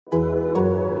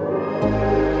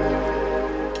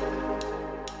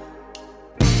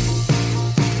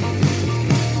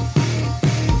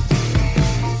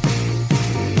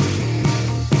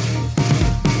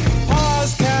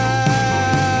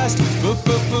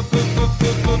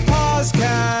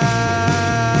Podcast.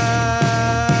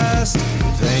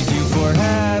 Thank you for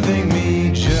having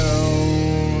me,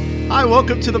 Joe. Hi,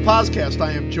 welcome to the podcast.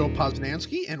 I am Joe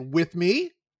Posnanski, and with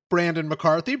me, Brandon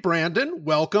McCarthy. Brandon,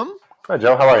 welcome. Hi,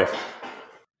 Joe. How are you?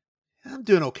 I'm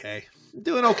doing okay.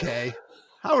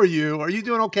 How are you? Are you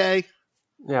doing okay?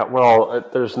 Yeah, well,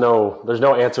 there's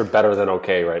no answer better than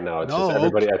okay right now. It's just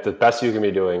everybody at the best you can be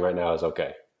doing right now is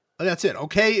okay. That's it.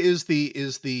 Okay is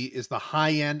the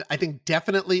high end. I think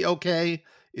definitely okay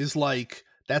is like,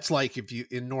 that's like if you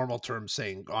in normal terms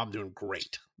saying, oh, I'm doing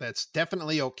great. That's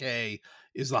definitely okay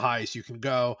is the highest you can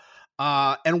go.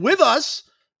 And with us,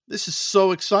 this is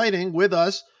so exciting. With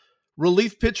us,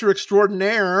 relief pitcher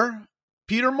extraordinaire,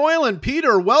 Peter Moylan.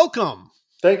 Peter, welcome.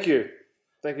 Thank you.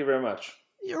 Thank you very much.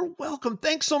 You're welcome.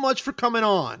 Thanks so much for coming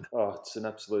on. Oh, it's an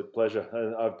absolute pleasure.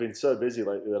 And I've been so busy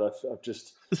lately that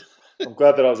I'm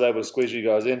glad that I was able to squeeze you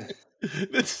guys in.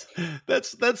 That's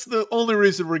the only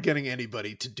reason we're getting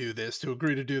anybody to do this, to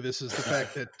agree to do this, is the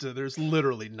fact that there's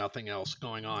literally nothing else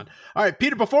going on. All right,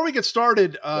 Peter, before we get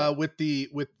started with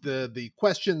the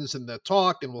questions and the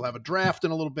talk, and we'll have a draft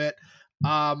in a little bit,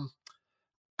 I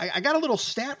got a little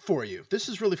stat for you. This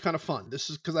is really kind of fun. This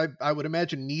is because I would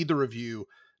imagine neither of you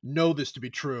know this to be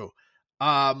true.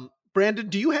 Brandon,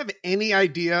 do you have any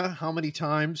idea how many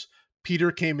times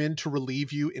Peter came in to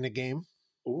relieve you in a game?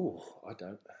 Ooh, I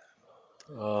don't.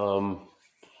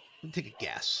 Take a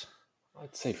guess.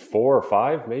 I'd say 4 or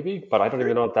 5, maybe, but I don't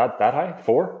even know that high.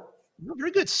 4? No, very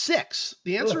good. 6.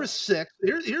 The answer is 6.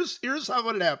 Here's how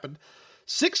it happened.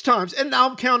 6 times, and now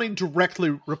I'm counting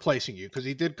directly replacing you because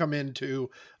he did come into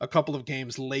a couple of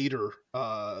games later,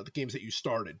 the games that you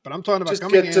started. But I'm talking about just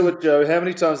coming get to it, Joe. How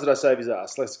many times did I save his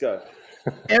ass? Let's go.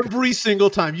 Every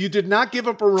single time. You did not give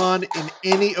up a run in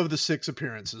any of the 6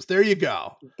 appearances. There you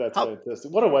go. That's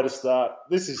fantastic. What a way to start.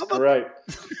 This is great.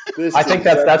 This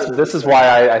is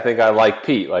why I think I like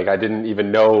Pete. Like, I didn't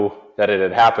even know that it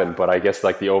had happened, but I guess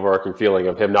like the overarching feeling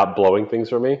of him not blowing things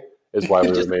for me is why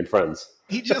we remain friends.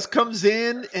 He just comes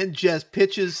in and just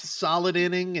pitches solid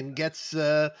inning and gets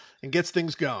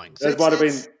things going. That might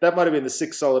have been the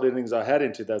 6 solid innings I had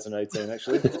in 2018.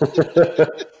 Actually,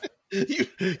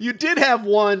 you did have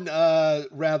one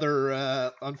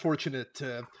rather unfortunate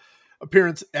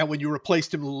appearance when you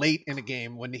replaced him late in a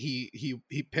game when he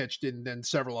pitched and then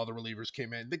several other relievers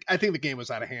came in. I think the game was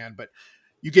out of hand, but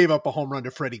you gave up a home run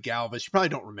to Freddie Galvis. You probably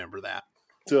don't remember that.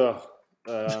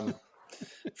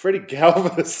 Freddie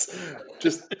Galvis,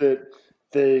 just the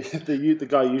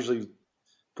guy usually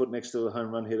put next to a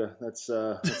home run hitter. That's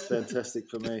fantastic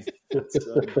for me.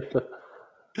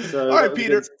 So all right,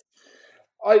 Peter.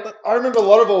 I remember a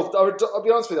lot of I'll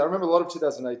be honest with you. I remember a lot of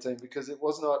 2018 because it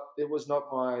was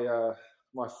not my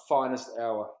finest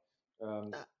hour.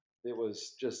 It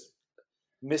was just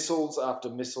missiles after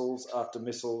missiles after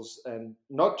missiles, and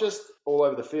not just all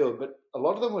over the field, but a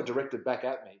lot of them were directed back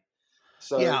at me.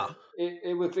 So yeah.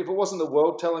 If it wasn't the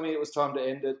world telling me it was time to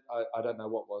end it, I don't know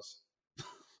what was.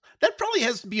 That probably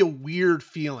has to be a weird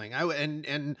feeling.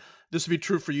 And this would be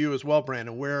true for you as well,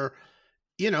 Brandon, where,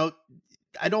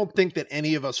 I don't think that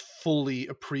any of us fully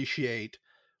appreciate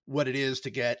what it is to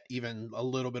get even a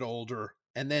little bit older.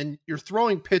 And then you're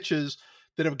throwing pitches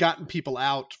that have gotten people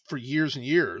out for years and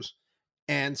years,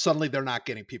 and suddenly they're not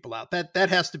getting people out. That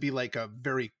has to be like a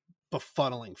very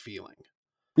befuddling feeling.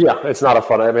 Yeah, it's not a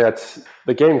fun. I mean,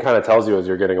 the game kind of tells you as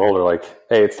you're getting older, like,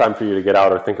 hey, it's time for you to get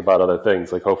out or think about other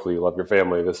things. Like, hopefully you love your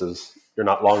family. You're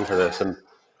not long for this. And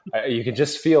you can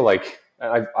just feel like,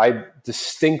 I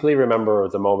distinctly remember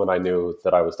the moment I knew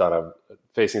that I was done. I'm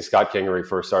facing Scott Kingery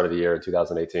first start of the year in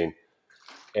 2018.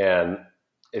 And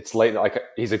it's late. Like,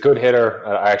 he's a good hitter.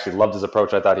 I actually loved his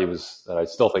approach. I thought and I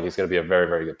still think he's going to be a very,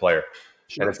 very good player.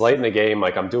 Sure. And it's late in the game.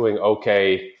 Like, I'm doing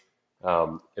okay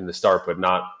in the start, but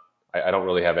I don't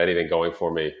really have anything going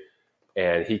for me.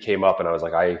 And he came up and I was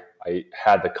like, I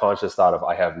had the conscious thought of,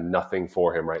 I have nothing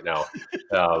for him right now.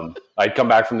 I'd come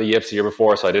back from the yips the year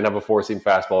before, so I didn't have a 4-seam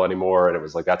fastball anymore. And it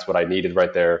was like, that's what I needed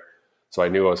right there. So I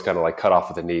knew I was kind of like cut off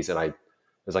at the knees. And I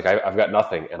was like, I've got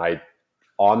nothing. And I,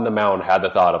 on the mound, had the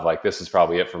thought of like, this is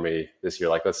probably it for me this year.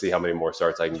 Like, let's see how many more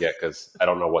starts I can get because I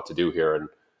don't know what to do here. And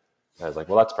I was like,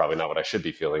 well, that's probably not what I should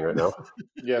be feeling right now.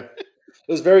 Yeah. It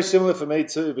was very similar for me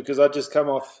too, because I just come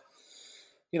off,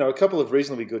 a couple of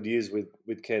reasonably good years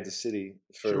with Kansas City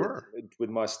with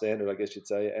my standard, I guess you'd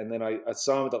say. And then I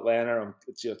signed with Atlanta.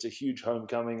 It's a huge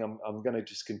homecoming. I'm going to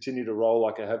just continue to roll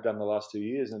like I have done the last 2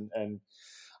 years. And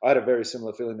I had a very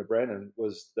similar feeling to Brandon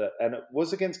and it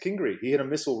was against Kingery. He hit a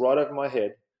missile right over my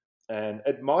head, and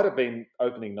it might have been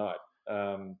opening night.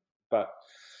 But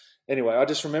anyway, I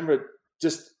just remember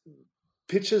just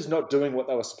pitchers not doing what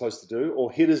they were supposed to do,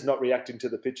 or hitters not reacting to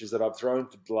the pitches that I've thrown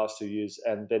for the last 2 years,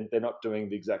 and then they're not doing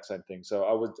the exact same thing. So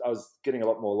I was getting a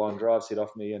lot more line drives hit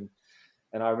off me, and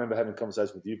I remember having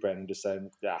conversations with you, Brandon, just saying,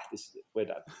 this is it. We're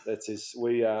done. That's this.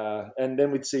 And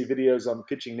then we'd see videos on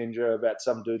Pitching Ninja about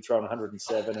some dude throwing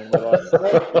 107, and we're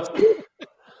like,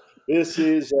 this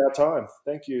is our time.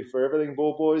 Thank you for everything,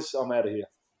 ball boys. I'm out of here.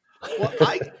 Well,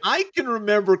 I can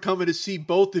remember coming to see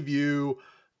both of you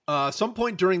some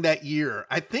point during that year.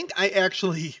 I think I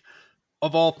actually,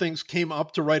 of all things, came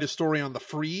up to write a story on the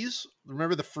Freeze.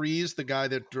 Remember the Freeze, the guy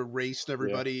that raced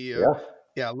everybody?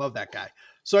 Yeah, I love that guy.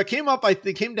 So I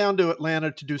came down to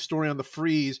Atlanta to do a story on the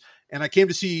Freeze, and I came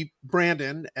to see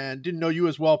Brandon and didn't know you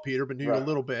as well, Peter, but knew you a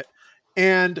little bit.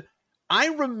 And I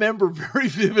remember very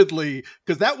vividly,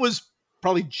 because that was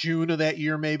probably June of that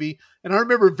year, maybe. And I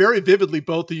remember very vividly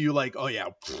both of you like, oh yeah,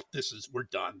 we're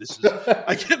done. This is,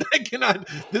 I cannot,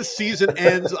 this season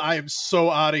ends. I am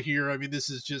so out of here. I mean, this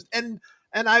is just, and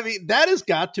I mean, that has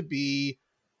got to be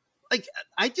like,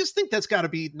 I just think that's got to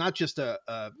be not just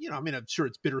I mean, I'm sure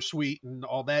it's bittersweet and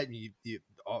all that, and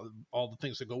all the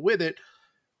things that go with it.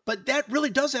 But that really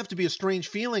does have to be a strange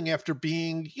feeling after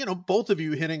being, both of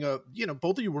you hitting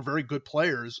both of you were very good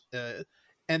players.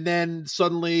 And then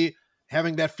suddenly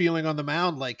having that feeling on the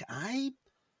mound, like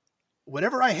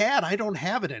whatever I had, I don't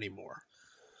have it anymore.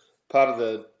 Part of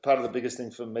the biggest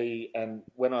thing for me, and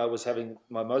when I was having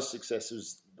my most success,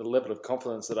 was the level of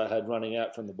confidence that I had running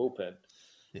out from the bullpen.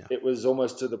 Yeah. It was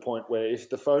almost to the point where if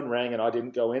the phone rang and I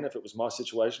didn't go in, if it was my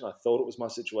situation, I thought it was my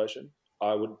situation,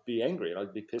 I would be angry and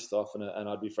I'd be pissed off and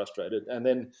I'd be frustrated. And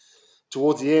then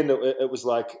towards the end, it was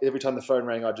like every time the phone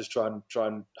rang, I'd just try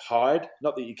and hide.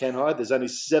 Not that you can hide. There's only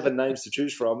 7 names to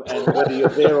choose from, and whether you're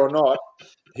there or not,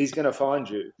 he's going to find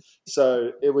you.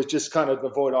 So it was just kind of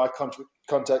avoid eye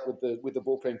contact with the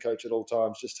bullpen coach at all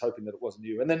times, just hoping that it wasn't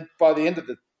you. And then by the end of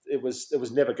it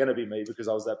was never going to be me because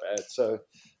I was that bad. So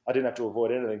I didn't have to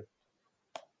avoid anything.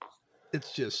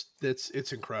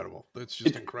 It's incredible. It's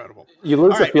just incredible. You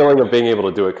lose the feeling of being able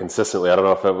to do it consistently. I don't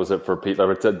know if it was it for Pete. There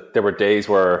were days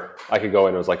where I could go in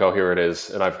and it was like, oh, here it is.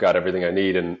 And I've got everything I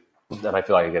need. And I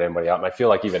feel like I can get anybody out. And I feel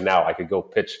like even now I could go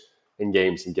pitch in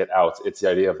games and get outs. It's the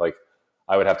idea of like,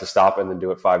 I would have to stop and then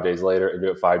do it 5 days later and do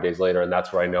it 5 days later. And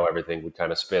that's where I know everything would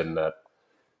kind of spin that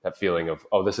feeling of,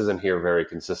 oh, this isn't here very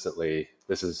consistently.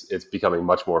 It's becoming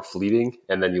much more fleeting.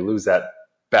 And then you lose that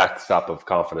backstop of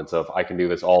confidence of I can do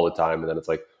this all the time. And then it's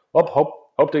like, well,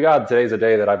 hope to God today's a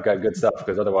day that I've got good stuff,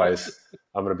 because otherwise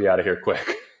I'm going to be out of here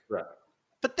quick. Right.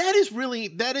 But that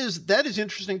is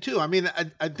interesting too. I mean,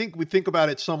 I think we think about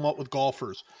it somewhat with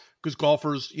golfers, because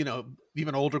golfers,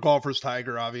 even older golfers,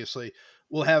 Tiger, obviously,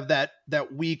 will have that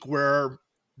week where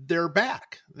they're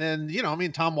back. And, I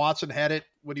mean, Tom Watson had it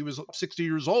when he was 60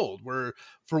 years old, where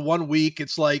for 1 week,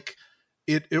 it's like,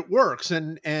 it works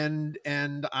and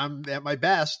I'm at my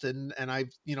best and I,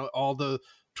 all the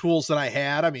tools that I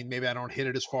had, I mean, maybe I don't hit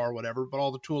it as far or whatever, but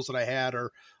all the tools that I had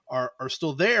are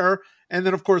still there. And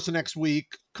then of course the next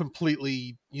week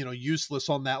completely, useless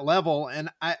on that level. And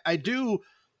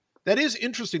that is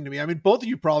interesting to me. I mean, both of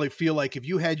you probably feel like if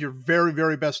you had your very,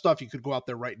 very best stuff, you could go out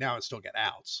there right now and still get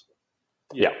outs.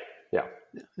 Yeah.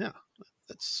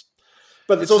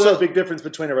 But it's also a big difference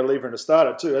between a reliever and a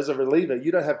starter too. As a reliever,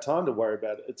 you don't have time to worry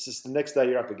about it. It's just the next day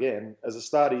you're up again. As a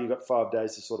starter, you've got 5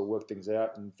 days to sort of work things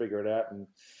out and figure it out and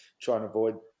try and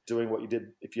avoid doing what you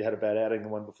did if you had a bad outing the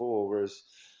one before. Whereas,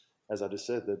 as I just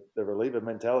said, the reliever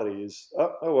mentality is,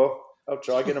 oh well, I'll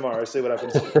try again tomorrow, see what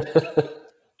happens.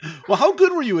 Well, how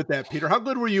good were you at that, Peter? How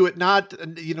good were you at not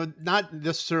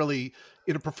necessarily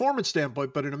in a performance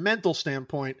standpoint, but in a mental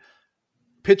standpoint,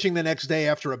 pitching the next day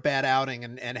after a bad outing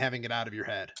and having it out of your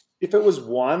head? If it was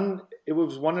one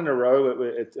in a row,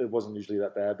 it wasn't usually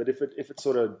that bad. But if it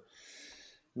sort of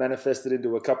manifested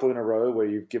into a couple in a row where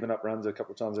you've given up runs a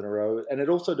couple of times in a row, and it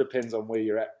also depends on where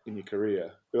you're at in your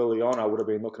career. Early on, I would have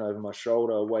been looking over my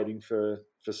shoulder, waiting for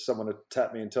someone to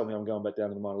tap me and tell me I'm going back down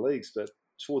to the minor leagues. But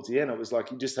towards the end, it was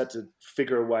like you just had to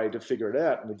figure a way to figure it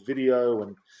out. And with video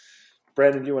and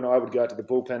Brandon, you and I would go out to the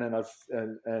bullpen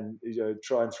and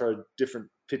try and throw different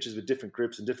pitches with different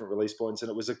grips and different release points, and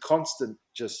it was a constant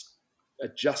just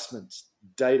adjustments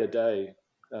day to day,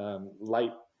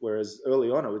 late. Whereas early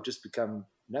on, it would just become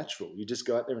natural. You just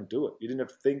go out there and do it. You didn't have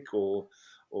to think or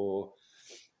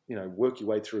work your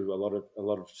way through a lot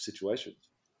of situations.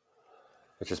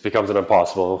 It just becomes an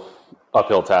impossible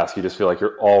uphill task. You just feel like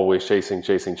you're always chasing.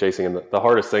 And the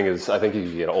hardest thing is, I think,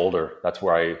 as you get older, that's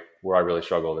where I really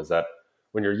struggled, is that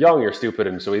when you're young, you're stupid.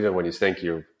 And so even when you think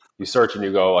you search and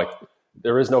you go like,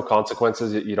 there is no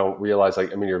consequences. You don't realize,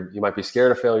 like, I mean, you might be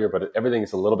scared of failure, but everything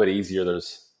is a little bit easier.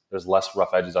 There's there's less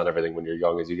rough edges on everything when you're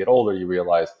young. As you get older, you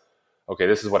realize, okay,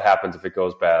 this is what happens if it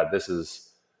goes bad. This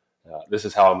is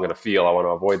how I'm going to feel. I want to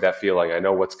avoid that feeling. I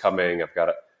know what's coming. I've got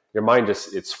to. Your mind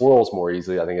it swirls more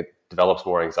easily. I think it develops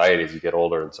more anxiety as you get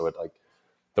older, and so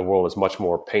the world is much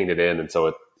more painted in, and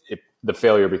so the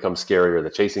failure becomes scarier. The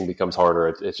chasing becomes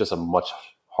harder. It's just a much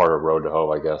harder road to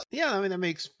hoe, I guess. Yeah, I mean that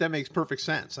makes perfect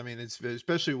sense. I mean, it's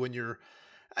especially when you're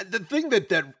the thing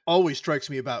that always strikes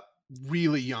me about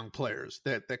really young players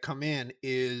that come in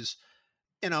is,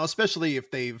 especially if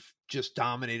they've just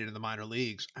dominated in the minor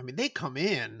leagues. I mean, they come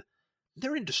in,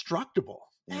 they're indestructible,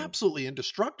 absolutely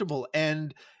indestructible,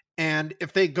 and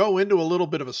if they go into a little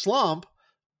bit of a slump,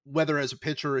 whether as a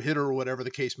pitcher or hitter or whatever the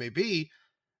case may be,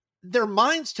 their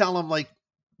minds tell them like,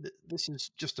 this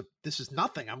is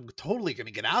nothing. I'm totally going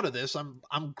to get out of this.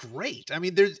 I'm great. I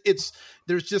mean, there's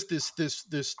just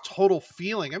this total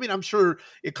feeling. I mean, I'm sure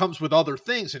it comes with other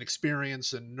things and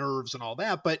experience and nerves and all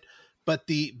that, but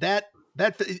to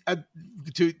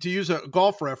use a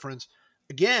golf reference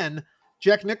again,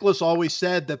 Jack Nicklaus always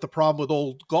said that the problem with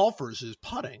old golfers is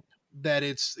putting, that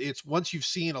it's once you've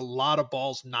seen a lot of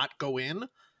balls not go in,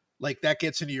 like that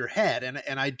gets into your head.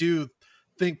 And I do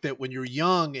think that when you're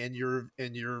young and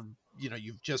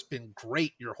you've just been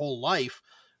great your whole life,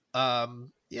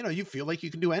 you feel like you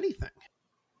can do anything.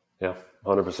 Yeah,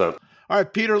 100%. All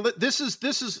right, Peter, this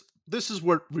is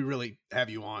what we really have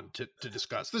you on to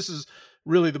discuss. This is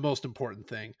really the most important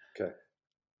thing. Okay.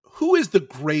 Who is the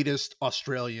greatest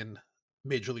Australian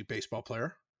Major League Baseball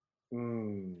player?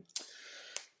 Am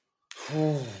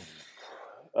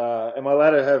I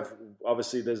allowed to have,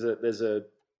 obviously there's a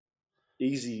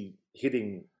easy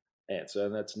hitting answer,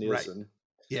 and that's Nielsen. Right.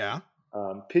 Yeah.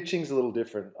 Pitching's a little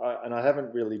different, and I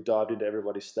haven't really dived into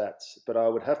everybody's stats, but I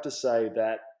would have to say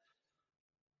that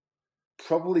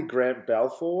probably Grant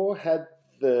Balfour had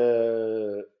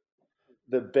the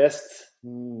best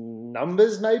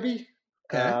numbers, maybe.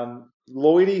 Okay.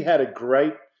 Lloydie had a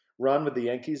great run with the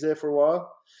Yankees there for a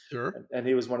while. Sure. And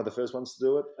he was one of the first ones to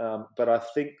do it. But I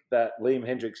think that Liam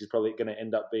Hendricks is probably going to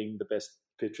end up being the best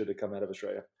pitcher to come out of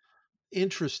Australia.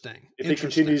 Interesting. If he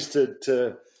continues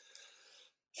to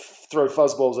throw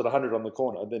fuzzballs at 100 on the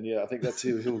corner, then yeah, I think that's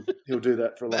he'll do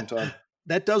that for a long time.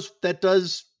 That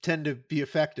does tend to be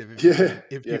effective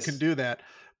if you can do that.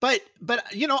 But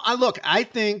I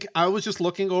think I was just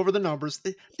looking over the numbers.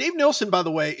 Dave Nielsen, by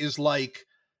the way, is like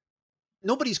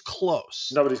nobody's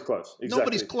close. Nobody's close. Exactly.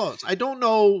 Nobody's close. I don't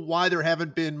know why there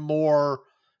haven't been more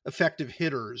effective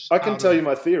hitters. I can tell you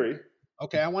my theory.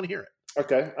 Okay, I want to hear it.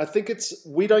 Okay, I think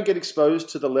we don't get exposed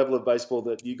to the level of baseball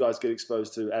that you guys get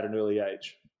exposed to at an early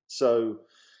age. So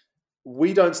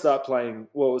we don't start playing,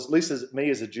 well, at least as me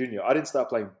as a junior, I didn't start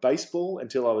playing baseball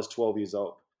until I was 12 years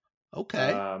old.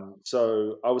 Okay.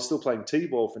 So I was still playing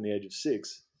T-ball from the age of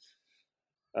 6.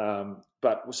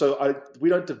 We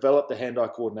don't develop the hand-eye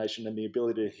coordination and the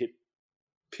ability to hit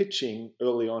pitching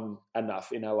early on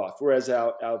enough in our life. Whereas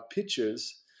our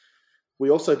pitchers, we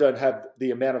also don't have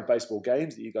the amount of baseball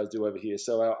games that you guys do over here.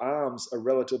 So our arms are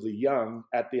relatively young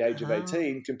at the age of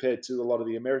 18 compared to a lot of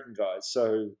the American guys.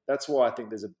 So that's why I think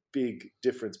there's a big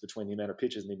difference between the amount of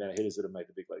pitchers and the amount of hitters that have made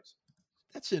the big leagues.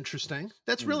 That's interesting.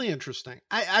 That's really interesting.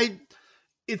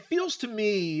 It feels to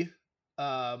me,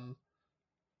 I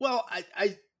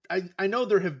know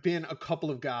there have been a couple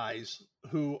of guys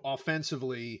who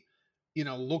offensively,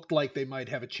 looked like they might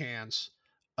have a chance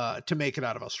to make it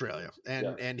out of Australia,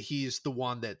 and he's the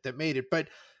one that made it. But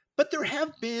there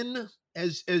have been,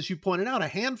 as you pointed out, a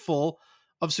handful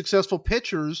of successful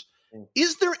pitchers.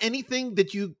 Is there anything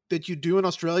that you do in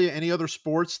Australia, any other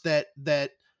sports that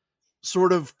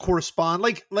sort of correspond?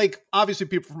 Like obviously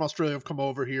people from Australia have come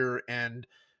over here and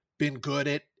been good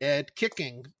at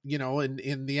kicking,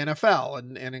 in the NFL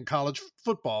and in college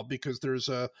football, because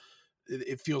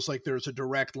it feels like there's a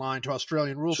direct line to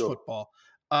Australian rules football.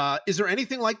 Is there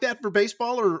anything like that for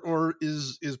baseball, or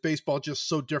is baseball just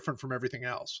so different from everything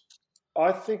else?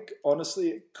 I think, honestly,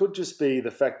 it could just be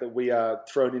the fact that we are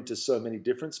thrown into so many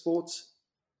different sports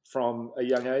from a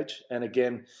young age. And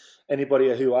again,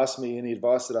 anybody who asks me any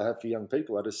advice that I have for young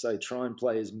people, I just say try and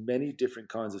play as many different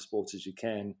kinds of sports as you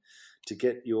can to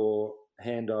get your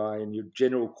hand-eye and your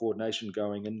general coordination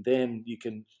going. And then you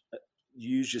can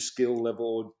use your skill level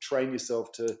or train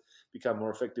yourself to become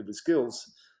more effective with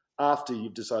skills after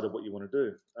you've decided what you want to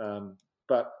do.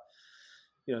 But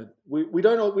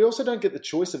we also don't get the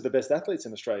choice of the best athletes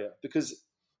in Australia because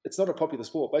it's not a popular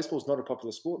sport. Baseball is not a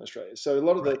popular sport in Australia. So a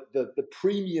lot of the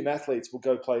premium athletes will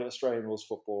go play Australian rules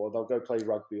football, or they'll go play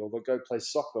rugby, or they'll go play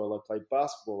soccer, or they'll play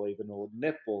basketball even, or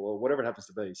netball, or whatever it happens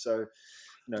to be. So,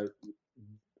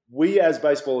 we as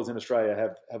baseballers in Australia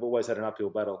have always had an uphill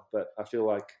battle, but I feel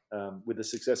like with the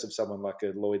success of someone like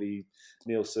a Lloydie,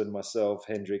 Nielsen, myself,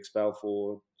 Hendricks,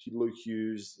 Balfour, Luke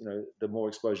Hughes, the more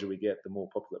exposure we get, the more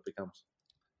popular it becomes.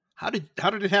 How did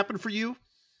it happen for you?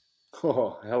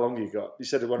 Oh, how long you got? You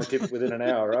said you want to keep it within an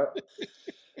hour,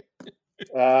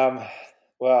 right?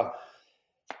 Well,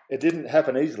 it didn't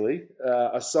happen easily.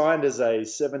 I signed as a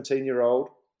 17-year-old.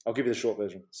 I'll give you the short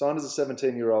version. Signed as a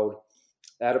 17-year-old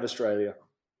out of Australia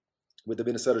with the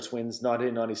Minnesota Twins.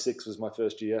 1996 was my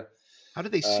first year. How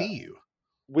did they see you?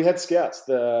 We had scouts.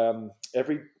 I'm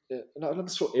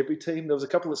not sure every team. There was a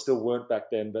couple that still weren't back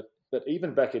then, but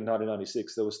even back in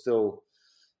 1996, there was still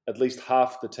at least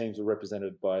half the teams were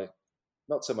represented by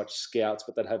not so much scouts,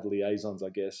 but they'd have liaisons, I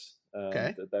guess,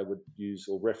 that they would use,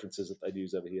 or references that they'd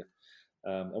use over here.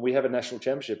 And we have a national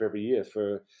championship every year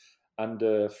for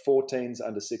under 14s,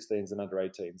 under 16s, and under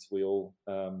 18s.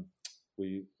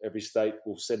 Every state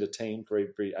will send a team for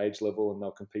every age level, and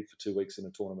they'll compete for 2 weeks in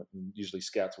a tournament. And usually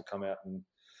scouts will come out and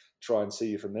try and see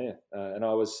you from there. And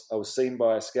I was seen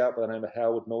by a scout by the name of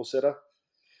Howard Norsetter,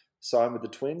 signed with the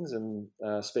Twins, and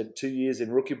spent 2 years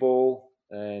in rookie ball,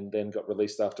 and then got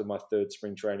released after my third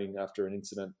spring training after an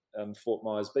incident on Fort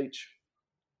Myers Beach.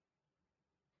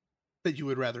 That you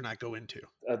would rather not go into.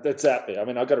 Exactly. I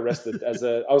mean, I got arrested I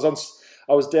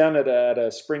was down at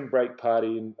a spring break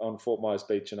party on Fort Myers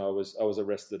Beach, and I was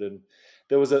arrested. And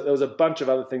there was a bunch of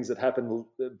other things that happened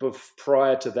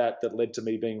prior to that led to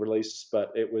me being released.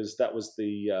 But that was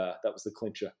the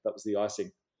clincher. That was the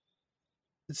icing.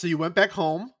 So you went back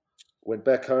home. Went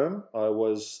back home.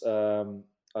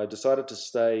 I decided to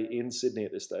stay in Sydney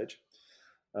at this stage.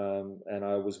 And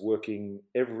I was working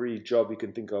every job you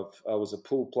can think of. I was a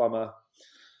pool plumber.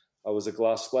 I was a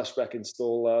glass splashback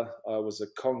installer. I was a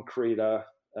concreter.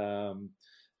 And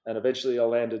eventually I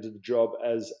landed a job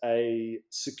as a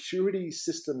security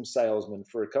system salesman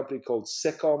for a company called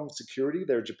Secom Security.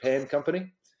 They're a Japan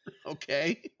company.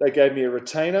 Okay. They gave me a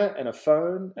retainer and a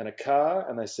phone and a car,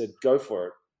 and they said, go for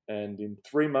it. And in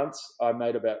 3 months, I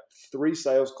made about 3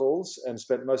 sales calls and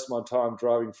spent most of my time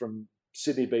driving from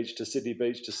Sydney Beach to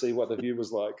see what the view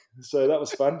was like. So that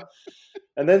was fun.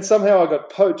 And then somehow I got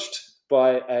poached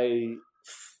by a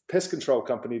pest control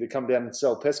company to come down and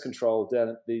sell pest control down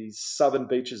at the southern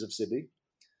beaches of Sydney.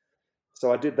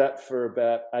 So I did that for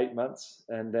about 8 months.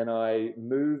 And then I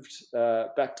moved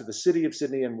back to the city of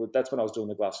Sydney, and that's when I was doing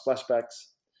the glass splashbacks.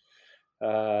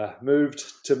 Moved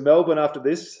to Melbourne after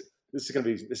this. I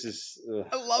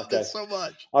love this so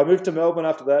much. I moved to Melbourne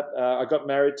after that. I got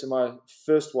married to my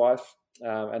first wife.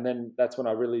 And then that's when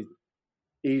I really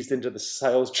eased into the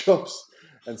sales jobs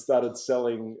and started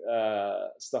selling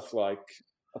stuff like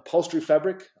upholstery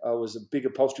fabric. I was a big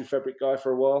upholstery fabric guy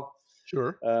for a while.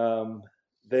 Sure.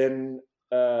 Then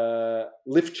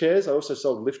lift chairs. I also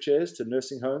sold lift chairs to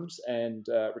nursing homes and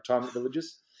retirement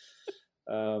villages.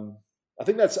 I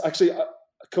think that's actually,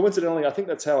 coincidentally, I think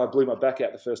that's how I blew my back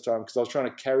out the first time, because I was trying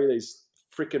to carry these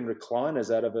freaking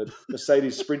recliners out of a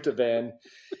Mercedes Sprinter van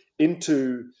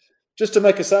just to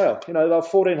make a sale. They were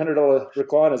 $1,400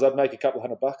 recliners. I'd make a couple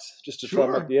 $100 just to try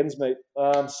and make the ends meet.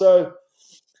 So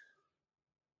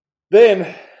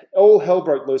then all hell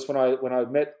broke loose when I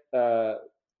met a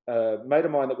mate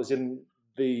of mine that was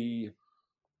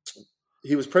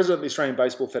he was president of the Australian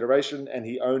Baseball Federation, and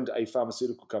he owned a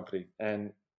pharmaceutical company.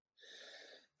 And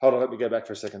hold on, let me go back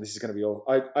for a second. This is going to be all.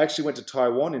 I actually went to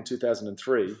Taiwan in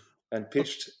 2003 and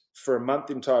pitched for a month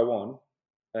in Taiwan,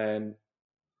 and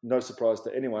no surprise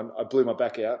to anyone, I blew my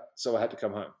back out, so I had to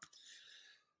come home.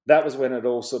 That was when it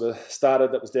all sort of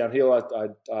started. That was downhill.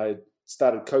 I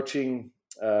started coaching,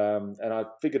 and I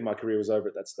figured my career was over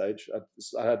at that stage.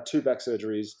 I had 2 back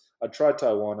surgeries. I tried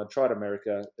Taiwan. I tried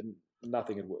America, and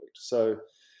nothing had worked. So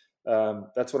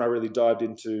that's when I really dived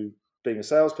into being a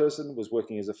salesperson, was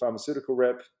working as a pharmaceutical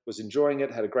rep, was enjoying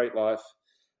it, had a great life,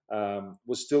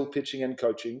 was still pitching and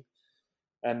coaching.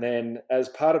 And then as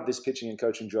part of this pitching and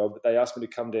coaching job, they asked me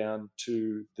to come down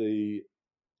to the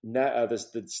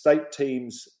state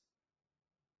team's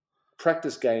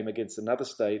practice game against another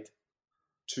state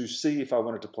to see if I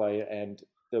wanted to play. And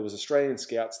there was Australian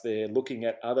scouts there looking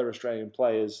at other Australian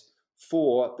players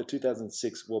for the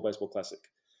 2006 World Baseball Classic.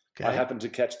 Okay. I happened to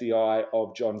catch the eye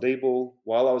of John Diebel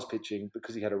while I was pitching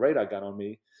because he had a radar gun on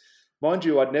me. Mind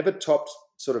you, I'd never topped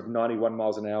sort of 91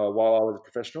 miles an hour while I was a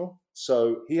professional.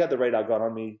 So he had the radar gun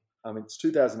on me. It's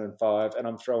 2005, and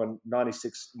I'm throwing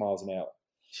 96 miles an hour.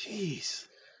 Jeez.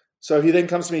 So he then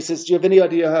comes to me and says, do you have any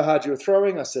idea how hard you were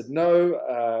throwing? I said,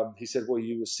 no. He said, well,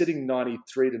 you were sitting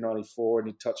 93 to 94, and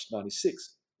you touched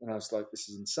 96. And I was like, this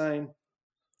is insane.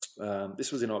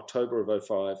 This was in October of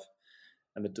 05.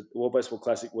 and the World Baseball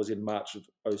Classic was in March of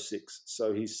 2006.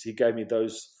 So he gave me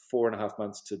those 4.5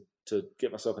 months to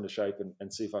get myself into shape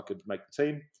and see if I could make the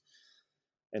team.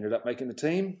 Ended up making the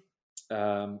team.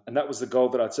 And that was the goal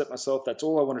that I'd set myself. That's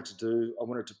all I wanted to do. I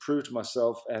wanted to prove to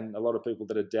myself and a lot of people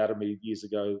that had doubted me years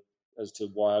ago as to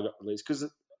why I got released. Because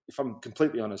if I'm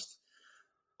completely honest,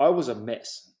 I was a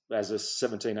mess as a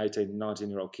 17, 18,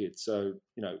 19-year-old kid. So,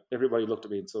 everybody looked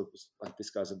at me and sort of was like, this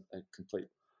guy's a complete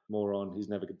moron. He's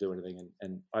never going to do anything.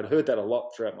 And I'd heard that a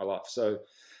lot throughout my life. So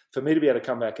for me to be able to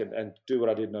come back and do what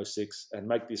I did in 2006 and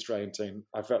make the Australian team,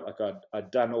 I felt like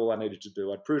I'd done all I needed to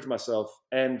do. I'd proved to myself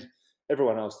and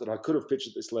everyone else that I could have pitched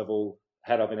at this level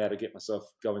had I been able to get myself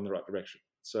going in the right direction.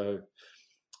 So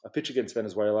I pitch against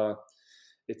Venezuela.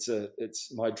 It's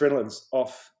my adrenaline's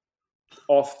off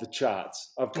the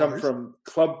charts. I've come from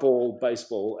club ball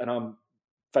baseball, and I'm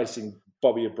facing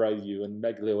Bobby Abreu and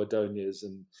Miguel Ordonez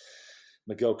and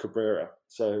Miguel Cabrera.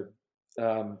 So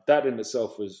that in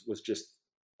itself was just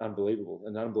unbelievable,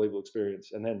 an unbelievable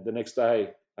experience. And then the next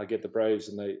day, I get the Braves,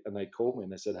 and they called me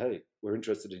and they said, "Hey, we're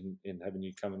interested in having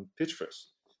you come and pitch for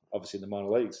us, obviously in the minor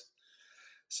leagues."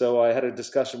 So I had a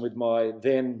discussion with my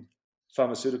then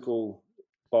pharmaceutical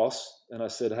boss, and I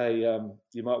said, "Hey,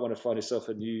 you might want to find yourself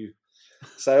a new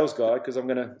sales guy because I'm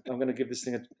gonna give this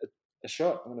thing a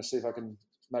shot. I'm gonna see if I can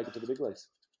make it to the big leagues."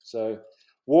 So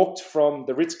walked from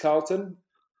the Ritz-Carlton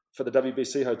for the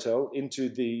WBC hotel into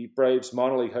the Braves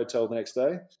minor league hotel the next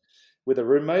day with a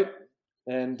roommate,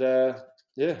 and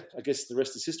I guess the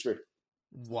rest is history.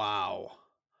 Wow.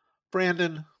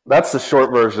 Brandon. That's the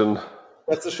short version.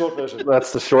 That's the short version.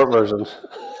 That's the short version.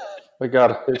 My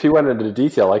God, if you went into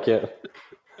detail, I can't.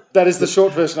 That is the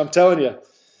short version, I'm telling you.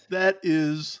 That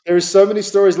is. There are so many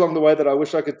stories along the way that I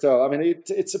wish I could tell. I mean,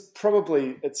 it's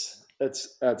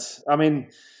I mean,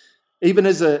 even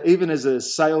as a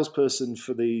salesperson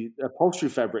for the upholstery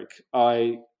fabric,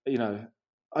 I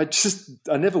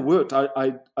never worked.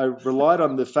 I relied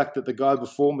on the fact that the guy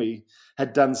before me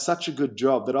had done such a good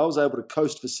job that I was able to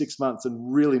coast for 6 months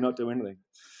and really not do anything.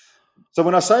 So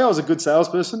when I say I was a good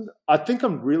salesperson, I think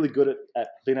I'm really good at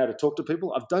being able to talk to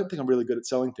people. I don't think I'm really good at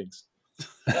selling things.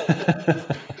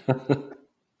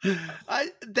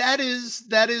 That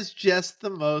is just the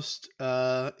most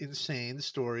insane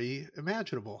story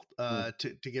imaginable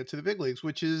to get to the big leagues,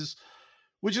 which is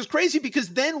crazy, because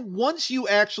then once you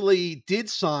actually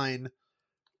did sign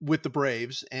with the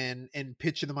Braves and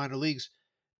pitch in the minor leagues,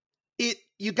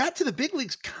 you got to the big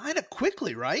leagues kind of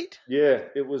quickly, right? Yeah,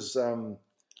 it was.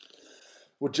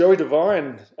 Well, Joey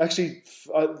Devine, actually,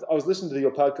 I was listening to your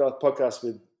podcast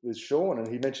with Sean, and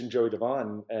he mentioned Joey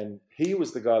Devine, and he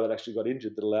was the guy that actually got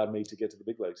injured that allowed me to get to the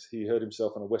big leagues. He hurt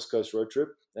himself on a West Coast road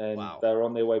trip, and They were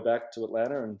on their way back to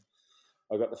Atlanta, and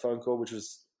I got the phone call, which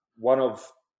was one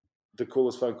of the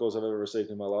coolest phone calls I've ever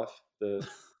received in my life.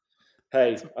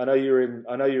 Hey, I know you're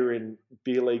in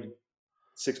beer league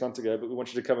 6 months ago, but we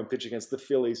want you to come and pitch against the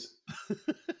Phillies,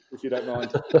 if you don't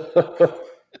mind.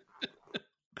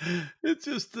 It's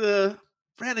just,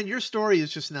 Brandon, your story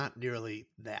is just not nearly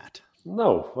that.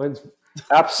 No, mine's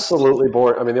absolutely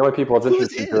boring. I mean, the only people it's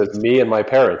interesting to is me and my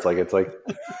parents. Like, it's like,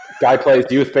 guy plays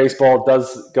youth baseball,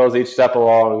 goes each step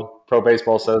along. Pro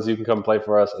baseball says you can come play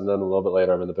for us, and then a little bit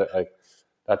later I'm in the like.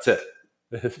 That's it.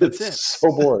 It's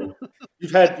so boring.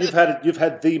 You've had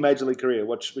the major league career,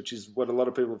 which is what a lot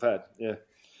of people have had.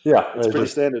 Yeah, it's pretty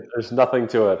standard. There's nothing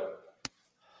to it.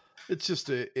 It's just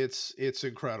it's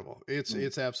incredible. It's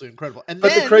absolutely incredible. And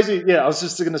but the crazy, I was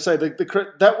just going to say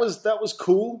that was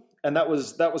cool, and that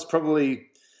was probably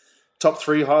top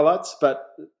 3 highlights. But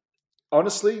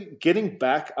honestly, getting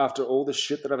back after all the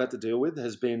shit that I've had to deal with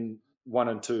has been 1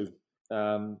 and 2.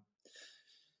 I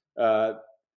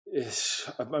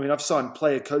mean, I've signed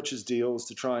player coaches deals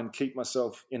to try and keep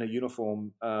myself in a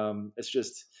uniform. It's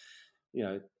just,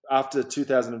 after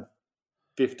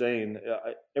 2015,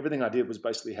 everything I did was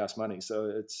basically house money.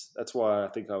 So that's why I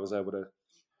think I was able to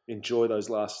enjoy those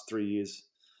last 3 years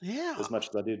as much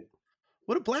as I did.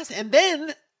 What a blast. And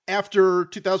then after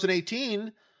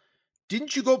 2018,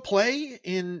 didn't you go play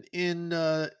did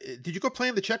you go play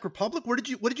in the Czech Republic? What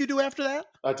did you do after that?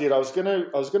 I did. I was gonna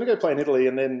go play in Italy,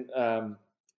 and then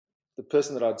the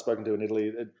person that I'd spoken to in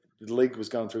Italy, the league was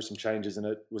going through some changes, and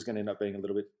it was going to end up being a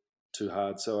little bit too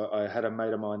hard. So I had a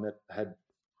mate of mine that had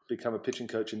become a pitching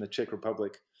coach in the Czech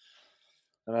Republic,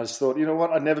 and I just thought, you know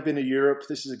what? I'd never been to Europe.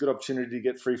 This is a good opportunity to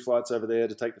get free flights over there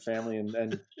to take the family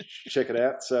and check it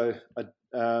out. So I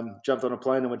jumped on a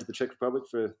plane and went to the Czech Republic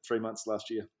for 3 months last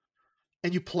year.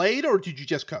 And you played, or did you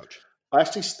just coach? I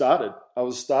actually started. I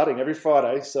was starting every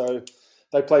Friday. So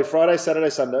they play Friday, Saturday,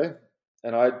 Sunday,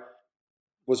 and I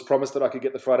was promised that I could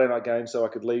get the Friday night game so I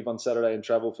could leave on Saturday and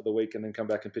travel for the week and then come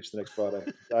back and pitch the next Friday.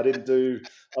 I didn't do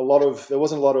there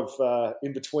wasn't a lot of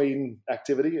in-between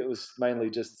activity. It was mainly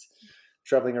just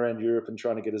traveling around Europe and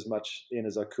trying to get as much in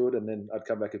as I could. And then I'd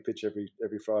come back and pitch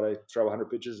every Friday, throw 100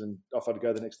 pitches, and off I'd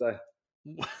go the next day.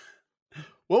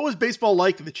 What was baseball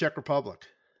like in the Czech Republic?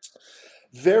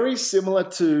 Very similar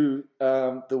to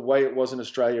the way it was in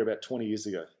Australia about 20 years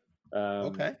ago.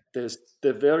 Okay.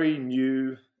 They're very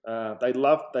new. They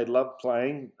love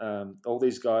playing. All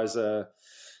these guys they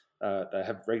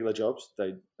have regular jobs.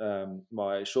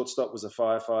 My shortstop was a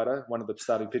firefighter. One of the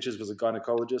starting pitchers was a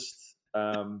gynecologist.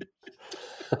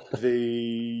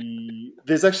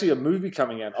 There's actually a movie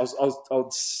coming out.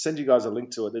 I'll send you guys a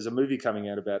link to it. There's a movie coming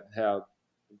out about how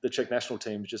the Czech national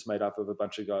team is just made up of a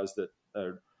bunch of guys that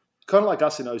are kind of like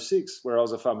us in 06, where I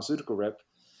was a pharmaceutical rep.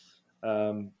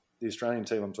 The Australian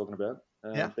team I'm talking about.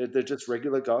 They're just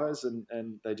regular guys,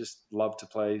 and they just love to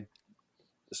play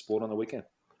the sport on the weekend.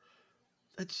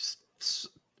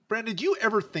 Brandon, did you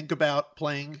ever think about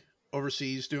playing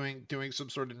overseas, doing some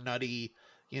sort of nutty,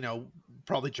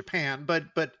 probably Japan,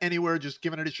 but anywhere, just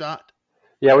giving it a shot?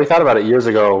 Yeah, we thought about it years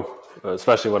ago,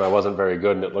 especially when I wasn't very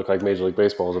good and it looked like Major League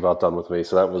Baseball was about done with me.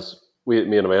 So that was, me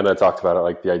and Amanda talked about it,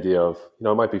 like the idea of,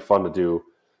 it might be fun to do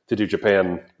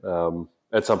Japan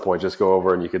at some point, just go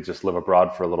over and you could just live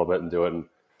abroad for a little bit and do it. And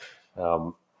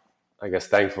I guess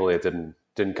thankfully it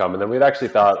didn't come. And then we'd actually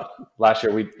thought last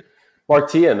year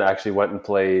Martian actually went and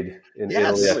played in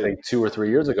Italy, I think 2 or 3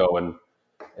 years ago.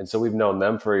 And so we've known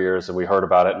them for years and we heard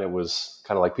about it, and it was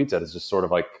kind of like Pete said, it's just sort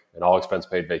of like an all expense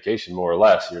paid vacation, more or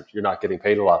less. You're not getting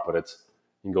paid a lot, but you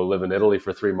can go live in Italy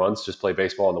for 3 months, just play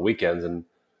baseball on the weekends. And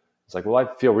it's like, well, I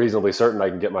feel reasonably certain I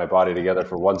can get my body together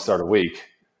for one start a week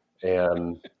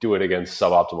and do it against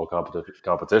suboptimal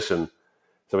competition.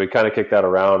 So we kind of kicked that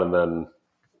around, and then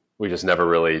we just never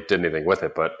really did anything with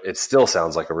it. But it still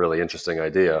sounds like a really interesting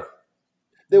idea.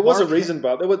 There was a reason,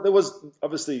 but there was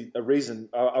obviously a reason.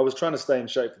 I was trying to stay in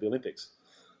shape for the Olympics.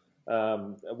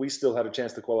 We still had a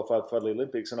chance to qualify for the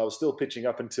Olympics, and I was still pitching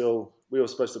up until we were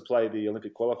supposed to play the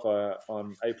Olympic qualifier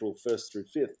on April 1st through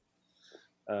 5th.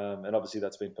 And obviously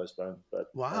that's been postponed. But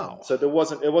wow! So it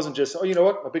wasn't just, you know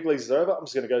what, my big leagues is over, I'm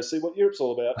just going to go see what Europe's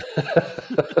all about.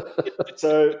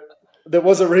 So there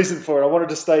was a reason for it. I wanted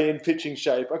to stay in pitching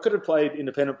shape. I could have played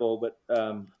independent ball, but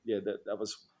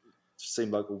that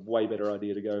seemed like a way better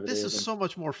idea to go over there. This is so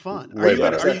much more fun. Way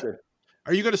better.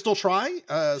 Are you going to still try,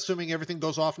 assuming everything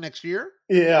goes off next year?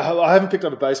 Yeah, I haven't picked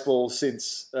up a baseball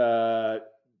since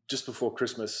just before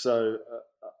Christmas. So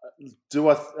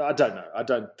I don't know. I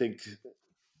don't think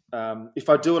if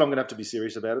I do it, I'm going to have to be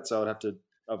serious about it. So I'd have to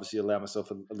obviously allow myself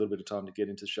a little bit of time to get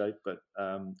into shape. But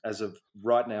as of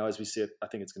right now, as we sit, I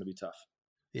think it's going to be tough.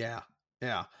 Yeah.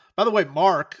 By the way,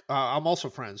 Mark, I'm also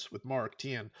friends with Mark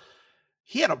Tien.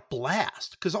 He had a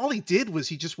blast because all he did was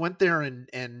he just went there and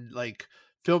like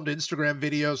filmed Instagram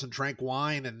videos and drank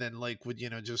wine, and then like would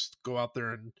just go out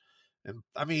there and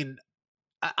I mean,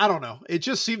 I don't know. It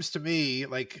just seems to me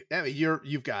like, I mean,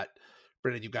 you've got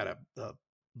Brendan, you've got a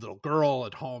little girl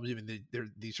at home. I mean,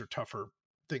 these are tougher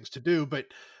things to do, but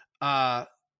I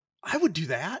would do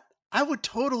that. I would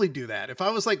totally do that if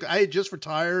I was like I had just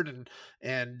retired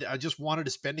and I just wanted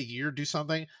to spend a year, do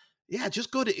something. Yeah,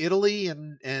 just go to Italy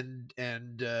and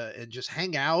just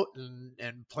hang out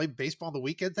and play baseball on the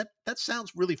weekend. That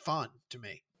sounds really fun to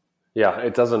me. Yeah,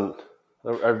 it doesn't.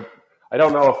 I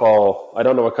don't know I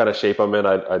don't know what kind of shape I'm in.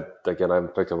 I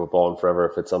haven't picked up a ball in forever.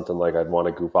 If it's something like I'd want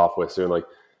to goof off with soon, like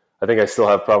I think I still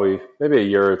have probably maybe a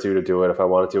year or two to do it if I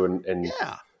wanted to. And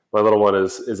yeah. My little one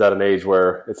is at an age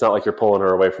where it's not like you're pulling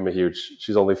her away from a huge.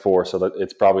 She's only 4, so that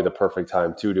it's probably the perfect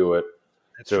time to do it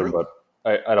soon. True. But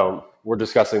I don't. We're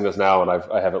discussing this now, and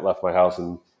I haven't left my house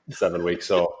in 7 weeks.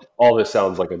 So all this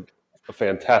sounds like a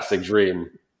fantastic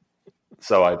dream.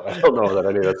 So I don't know that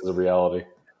any of this is a reality.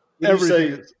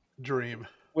 Everything is a dream.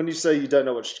 When you say you don't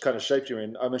know what kind of shape you're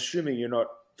in, I'm assuming you're not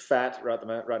fat right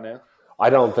now. I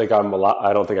don't think I'm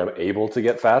able to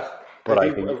get fat,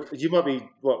 but you might be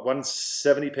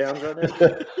 170 pounds right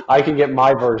now. I can get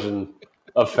my version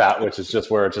of fat, which is just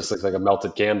where it just looks like a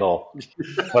melted candle.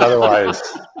 But otherwise,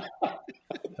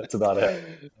 that's about it.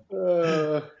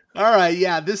 All right,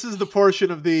 yeah, this is the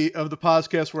portion of the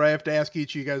podcast where I have to ask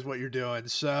each of you guys what you're doing.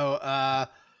 So,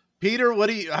 Peter, what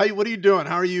are you doing?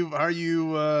 How are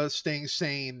you staying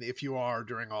sane if you are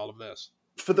during all of this?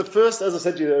 For the first, as I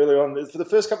said to you earlier on, for the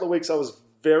first couple of weeks, I was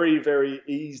very, very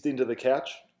eased into the couch,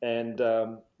 and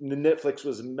the Netflix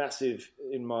was massive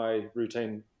in my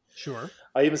routine. Sure.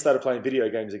 I even started playing video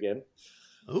games again.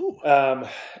 Ooh.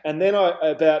 And then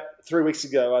about 3 weeks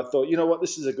ago, I thought, you know what,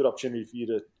 this is a good opportunity for you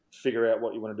to figure out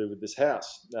what you want to do with this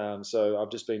house. So I've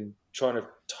just been trying to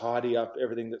tidy up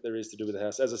everything that there is to do with the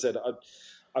house. As I said,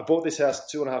 I bought this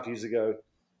house 2.5 years ago.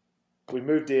 We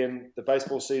moved in, the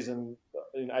baseball season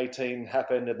in 18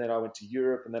 happened, and then I went to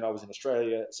Europe, and then I was in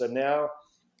Australia. So now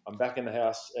I'm back in the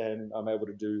house and I'm able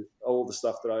to do all the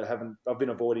stuff that I've been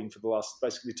avoiding for the last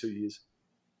basically 2 years.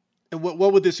 And what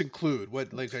would this include?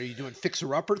 What, like, are you doing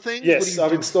fixer-upper things? Yes,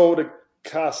 I've installed a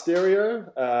car stereo.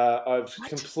 I've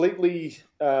completely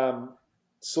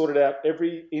sorted out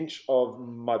every inch of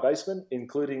my basement,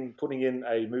 including putting in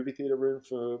a movie theater room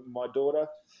for my daughter.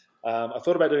 I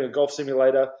thought about doing a golf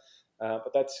simulator,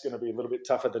 but that's going to be a little bit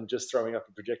tougher than just throwing up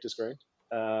a projector screen.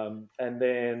 And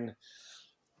then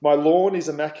my lawn is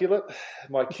immaculate.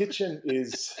 My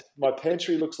my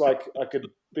pantry looks like I could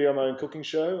be on my own cooking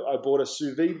show. I bought a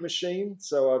sous vide machine,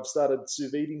 so I've started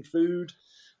sous videing food.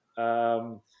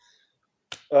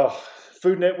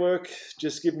 Food Network,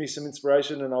 just give me some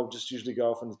inspiration and I'll just usually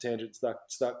go off on the tangent,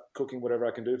 start cooking whatever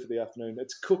I can do for the afternoon.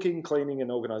 It's cooking, cleaning,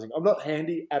 and organizing. I'm not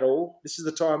handy at all. This is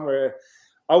the time where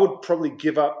I would probably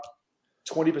give up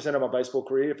 20% of my baseball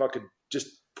career if I could just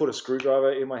put a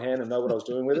screwdriver in my hand and know what I was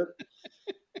doing with it,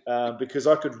 because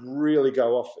I could really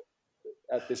go off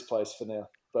at this place for now.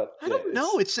 But I don't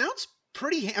know. It sounds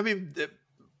pretty. I mean,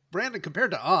 Brandon,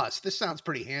 compared to us, this sounds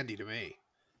pretty handy to me.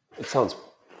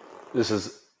 This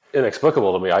is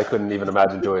inexplicable to me. I couldn't even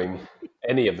imagine doing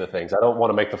any of the things. I don't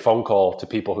want to make the phone call to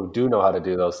people who do know how to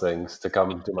do those things to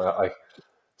come to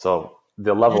so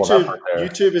the level of effort there.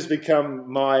 YouTube has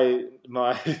become my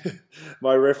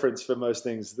my reference for most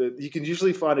things. That you can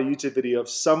usually find a YouTube video of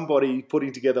somebody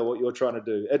putting together what you're trying to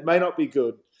do. It may not be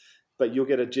good, but you'll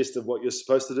get a gist of what you're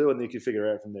supposed to do, and then you can figure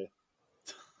it out from there.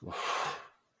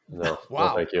 No, wow.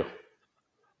 No, thank you.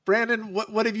 Brandon,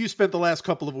 what have you spent the last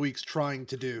couple of weeks trying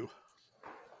to do?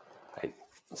 I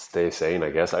stay sane, I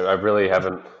guess. I really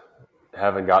haven't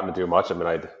gotten to do much. I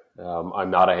mean, I'm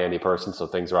not a handy person, so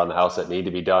things around the house that need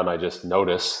to be done, I just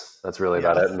notice. That's really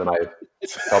about it. And then I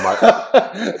tell my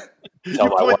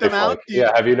wife, out?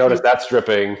 Have you noticed that's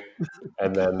dripping?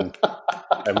 And then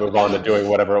I move on to doing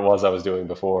whatever it was I was doing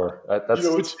before. That's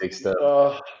the extent.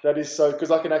 That is so, because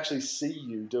I can actually see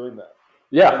you doing that.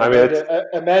 Yeah, and I mean,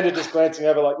 Amanda just glancing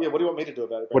over like, what do you want me to do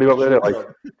about it? What do you want me to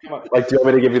do? Like, do you want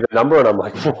me to give you the number? And I'm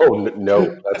like, whoa,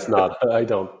 no, that's not. I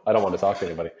don't want to talk to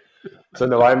anybody. So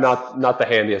no, I'm not the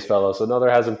handiest fellow. So no,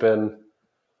 there hasn't been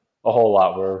a whole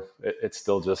lot where it's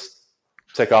still just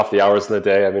tick off the hours in the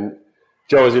day. I mean,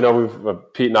 Joe, as you know,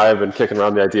 Pete and I have been kicking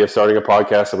around the idea of starting a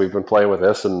podcast, so we've been playing with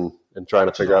this and trying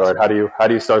to figure out, all right, how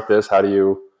do you start this? How do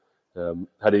you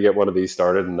get one of these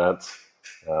started? And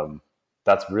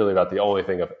that's really about the only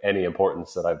thing of any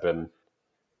importance that I've been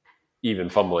even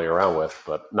fumbling around with,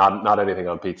 but not anything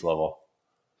on Pete's level.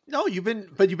 No, you've been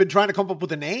trying to come up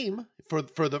with a name for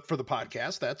the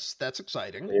podcast. That's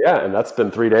exciting. Yeah, and that's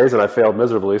been 3 days, and I failed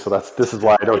miserably. So this is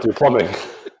why I don't do plumbing.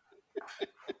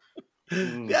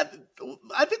 Yeah,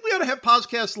 I think we ought to have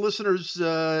podcast listeners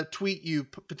tweet you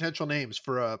potential names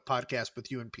for a podcast with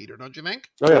you and Peter. Don't you think?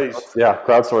 Oh yeah,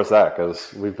 crowdsource that,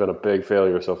 because we've been a big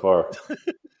failure so far.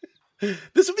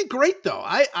 This would be great, though.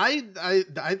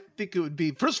 I think it would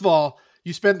be. First of all,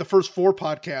 you spend the first 4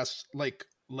 podcasts like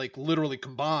literally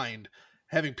combined,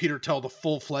 having Peter tell the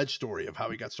full-fledged story of how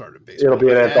he got started in baseball. It'll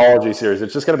be an anthology series.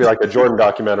 It's just going to be like a Jordan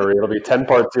documentary. It'll be a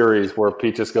 10-part series where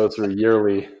Pete just goes through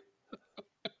yearly.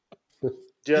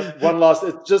 Yeah, one last.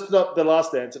 It's just not the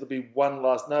last dance. It'll be one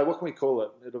last. No, what can we call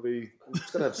it? It'll be. It's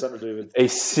going to have something to do with a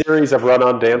series of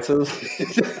run-on dances.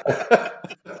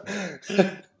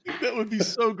 That would be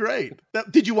so great.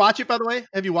 Did you watch it, by the way?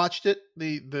 Have you watched it,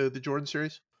 the Jordan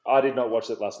series? I did not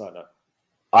watch it last night, no.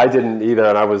 I didn't either,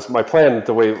 and my plan,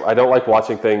 the way I don't like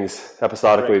watching things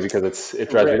episodically because it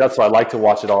drives me nuts, so I like to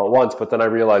watch it all at once, but then I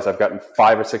realized I've gotten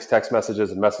 5 or 6 text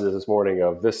messages and messages this morning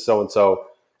of this so-and-so,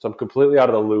 so I'm completely out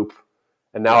of the loop,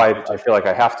 and now I feel like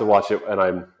I have to watch it, and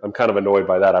I'm kind of annoyed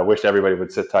by that. I wish everybody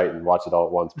would sit tight and watch it all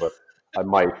at once, but I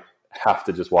might have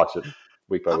to just watch it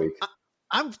week by week.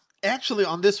 I'm actually,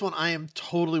 on this one, I am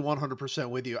totally 100%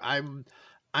 with you.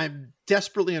 I'm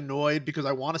desperately annoyed because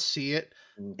I want to see it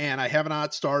and I have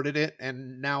not started it.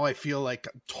 And now I feel like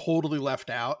I'm totally left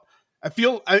out.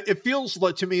 It feels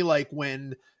like, to me, like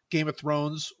when Game of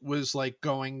Thrones was like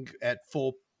going at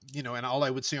full, and all I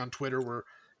would see on Twitter were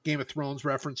Game of Thrones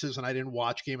references, and I didn't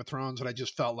watch Game of Thrones, and I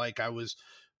just felt like I was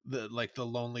the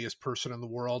loneliest person in the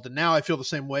world. And now I feel the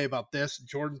same way about this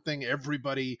Jordan thing,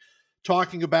 everybody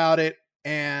talking about it.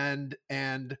 And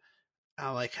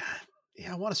I'm like,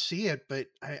 yeah, I want to see it, but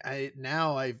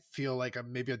I feel like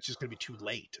maybe it's just going to be too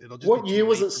late. It'll just. What year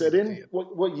was it set in?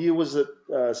 What year was it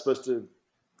supposed to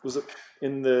was it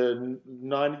in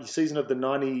the season of the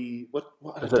 90? What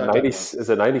is it 90? Is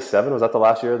it 97? Was that the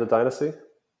last year of the dynasty?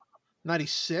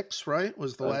 96, right?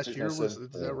 Was the last year? Is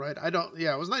that right?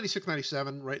 It was 96,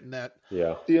 97, right in that.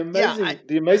 Yeah. The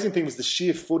amazing thing was the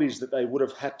sheer footage that they would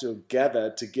have had to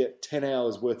gather to get 10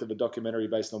 hours worth of a documentary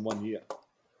based on 1 year.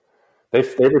 They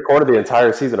recorded the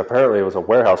entire season. Apparently it was a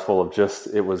warehouse full of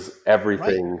it was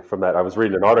everything from that. I was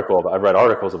reading an article. I've read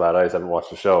articles about it. I just haven't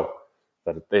watched the show.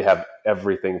 That they have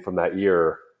everything from that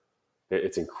year.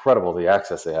 It's incredible the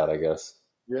access they had, I guess.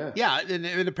 Yeah. Yeah.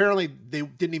 And apparently they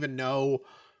didn't even know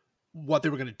what they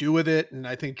were going to do with it. And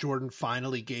I think Jordan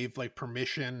finally gave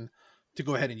permission to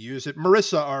go ahead and use it.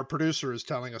 Marissa, our producer, is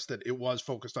telling us that it was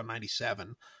focused on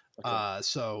 97. Okay.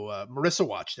 So Marissa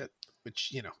watched it,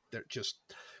 which,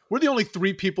 we're the only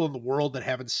 3 people in the world that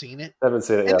haven't seen it. Haven't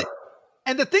seen it yet.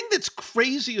 And the thing that's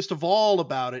craziest of all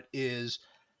about it is,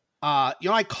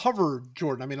 I covered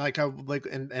Jordan. I mean,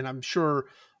 and I'm sure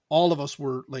all of us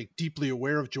were deeply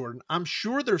aware of Jordan. I'm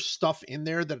sure there's stuff in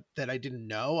there that I didn't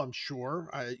know. I'm sure,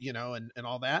 and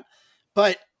all that.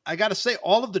 But I got to say,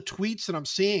 all of the tweets that I'm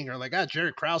seeing are like,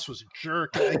 Jerry Krause was a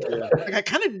jerk. I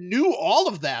kind of knew all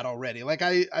of that already.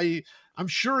 I'm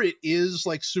sure it is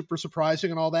super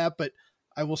surprising and all that, but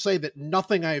I will say that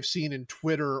nothing I have seen in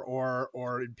Twitter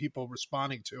or in people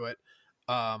responding to it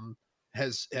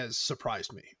has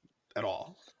surprised me at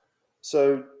all.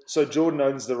 So Jordan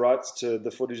owns the rights to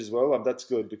the footage as well. That's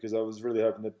good because I was really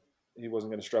hoping that he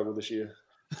wasn't going to struggle this year.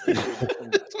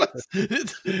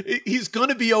 He's going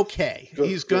to be okay.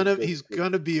 He's going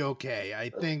to be okay.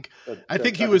 I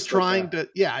think he was trying to.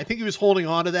 Yeah, I think he was holding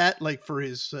on to that for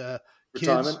his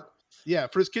kids. Yeah,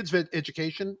 for his kids'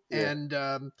 education, and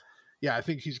I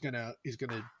think he's gonna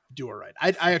do all right.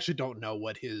 I actually don't know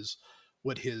what his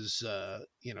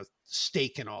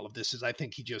stake in all of this is. I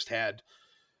think he just had.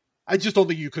 I just don't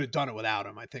think you could have done it without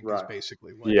him. I think is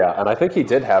basically what. Yeah, and I think he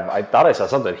did have. I thought I saw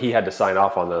something. He had to sign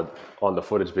off on the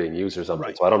footage being used or something.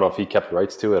 Right. So I don't know if he kept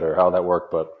rights to it or how that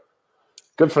worked, but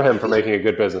good for him for making a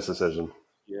good business decision.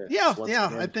 Yeah.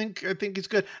 I think it's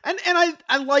good, and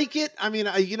I like it. I mean,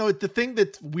 the thing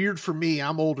that's weird for me.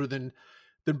 I'm older than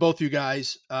both you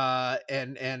guys,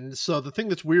 and so the thing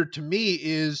that's weird to me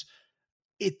is.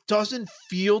 It doesn't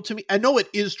feel to me. I know it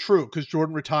is true because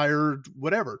Jordan retired,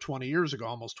 20 years ago,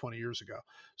 almost 20 years ago.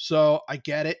 So I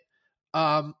get it.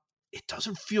 It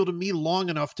doesn't feel to me long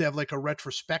enough to have a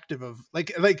retrospective of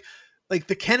like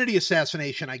the Kennedy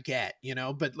assassination. I get,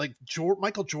 but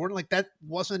Michael Jordan, that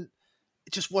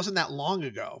it just wasn't that long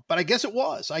ago. But I guess it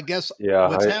was. I guess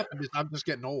what's happened is I'm just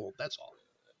getting old. That's all.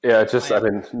 Yeah, it's just,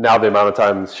 now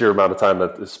the sheer amount of time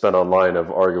that is spent online of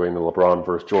arguing the LeBron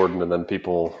versus Jordan, and then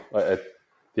people.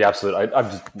 I'm just,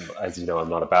 as you know, I'm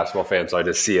not a basketball fan, so I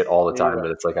just see it all the time.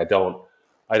 But it's I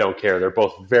don't care. They're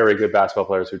both very good basketball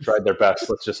players who tried their best.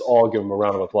 Let's just all give them a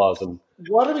round of applause. And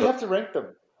why do we have to rank them?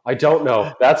 I don't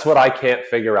know. That's what I can't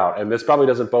figure out. And this probably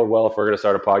doesn't bode well if we're going to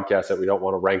start a podcast that we don't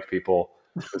want to rank people.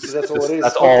 Because that's all it is.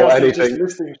 That's all anything.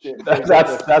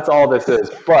 That's all this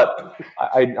is. But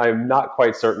I'm not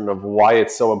quite certain of why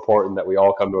it's so important that we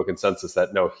all come to a consensus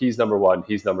that no, he's number 1,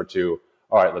 he's number 2.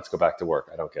 All right, let's go back to work.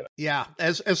 I don't get it. Yeah,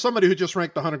 as somebody who just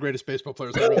ranked the 100 greatest baseball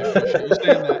players, I really appreciate you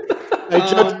saying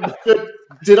that. Hey,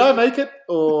 did I make it,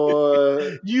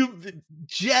 or you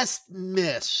just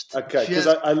missed? Okay, because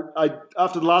I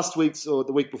after last week's or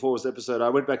the week before's episode, I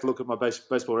went back to look at my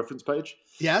baseball reference page.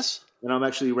 Yes, and I'm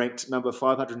actually ranked number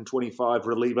 525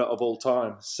 reliever of all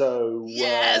time. So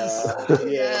yes.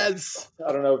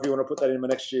 I don't know if you want to put that in my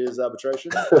next year's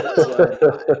arbitration.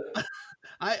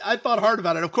 I thought hard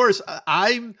about it. Of course,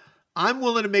 I'm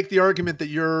willing to make the argument that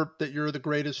you're the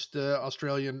greatest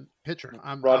Australian pitcher.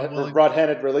 I'm willing.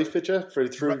 Right-handed relief pitcher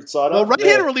through side. Well,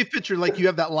 right-handed relief pitcher, you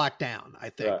have that locked down, I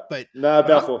think. Right. But no,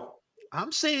 Balfour.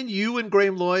 I'm saying you and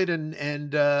Graham Lloyd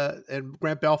and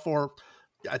Grant Balfour.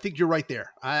 I think you're right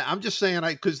there. I'm just saying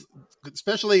because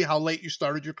especially how late you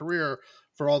started your career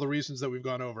for all the reasons that we've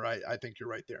gone over. I think you're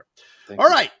right there. All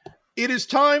right. It is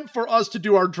time for us to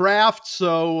do our draft.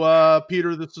 So,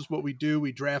 Peter, this is what we do.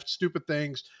 We draft stupid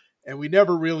things, and we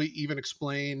never really even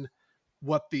explain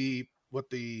what the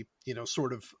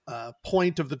sort of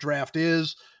point of the draft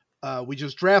is. We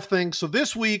just draft things. So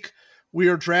this week we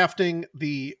are drafting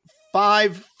the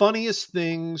 5 funniest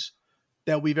things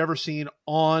that we've ever seen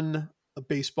on a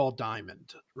baseball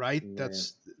diamond. Right? Yeah.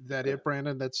 Is that it,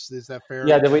 Brandon? Is that fair?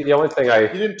 Yeah. The only thing you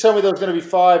didn't tell me there was going to be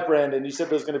 5, Brandon. You said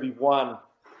there was going to be 1.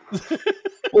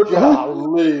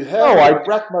 Golly, I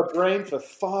racked my brain for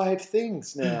 5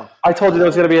 things now. I told you there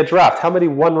was going to be a draft. How many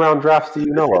 1-round drafts do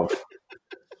you know of?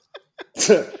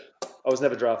 I was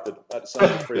never drafted. I've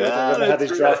never had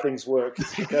these draft things work.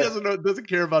 He doesn't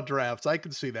care about drafts. I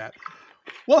can see that.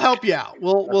 We'll help you out.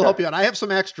 We'll help you out. I have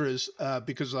some extras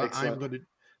because I'm going to,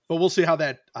 but we'll see how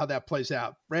that plays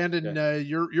out. Brandon,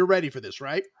 you're ready for this,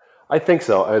 right? I think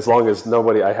so. As long as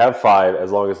I have 5,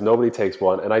 as long as nobody takes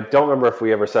one. And I don't remember if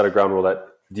we ever set a ground rule that,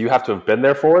 do you have to have been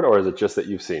there for it, or is it just that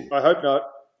you've seen? I hope not.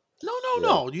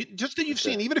 No. Just that you've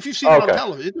seen, even if you've seen it on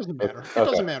television, it doesn't matter. It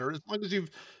doesn't matter. As long as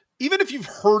even if you've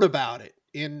heard about it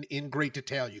in great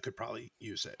detail, you could probably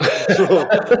use it.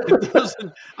 It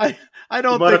doesn't, I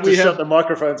don't think we have shut the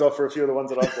microphones off for a few of the ones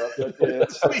that I've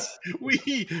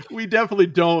got. We definitely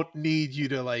don't need you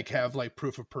to have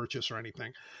proof of purchase or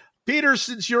anything. Peter,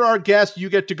 since you're our guest, you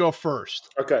get to go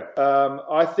first. Okay.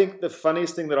 I think the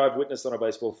funniest thing that I've witnessed on a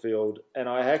baseball field, and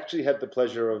I actually had the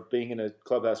pleasure of being in a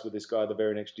clubhouse with this guy the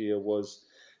very next year, was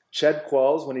Chad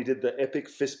Qualls when he did the epic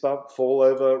fist bump, fall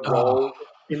over, roll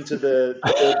into the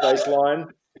third baseline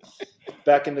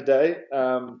back in the day.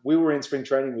 We were in spring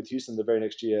training with Houston the very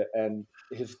next year, and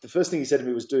the first thing he said to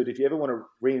me was, dude, if you ever want to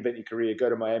reinvent your career, go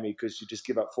to Miami because you just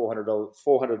give up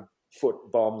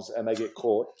 400-foot bombs and they get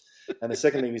caught. And the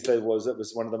second thing he said was, it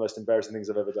was one of the most embarrassing things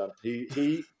I've ever done.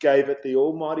 He gave it the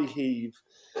almighty heave.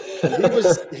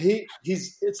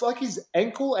 It's like his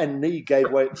ankle and knee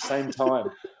gave way at the same time.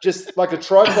 Just like a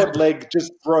tripod leg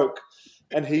just broke.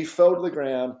 And he fell to the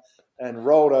ground and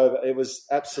rolled over. It was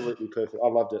absolutely perfect. I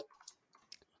loved it.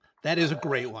 That is a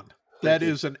great one. That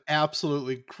is an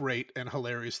absolutely great and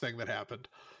hilarious thing that happened.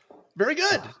 Very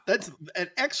good. That's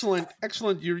an excellent.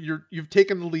 You've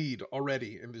taken the lead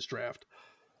already in this draft.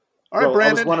 All right,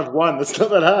 Brandon. I was 1 of 1. That's not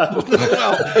that hard.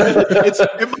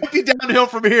 Well, it might be downhill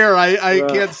from here. I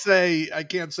can't say. I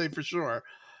can't say for sure.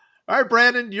 All right,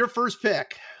 Brandon, your first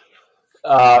pick.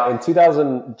 In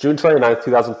June 29th,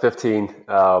 2015,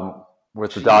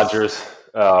 with the Dodgers,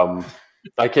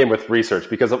 I came with research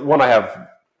because one, I have,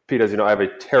 Pete, as you know, I have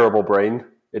a terrible brain.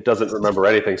 It doesn't remember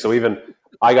anything. So even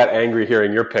I got angry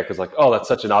hearing your pick. It's like, oh, that's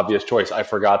such an obvious choice. I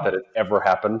forgot that it ever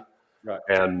happened. Right.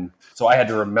 And so I had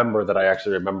to remember that I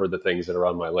actually remembered the things that are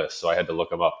on my list. So I had to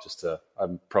look them up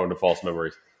I'm prone to false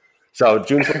memories. So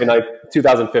June 29th,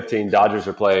 2015, Dodgers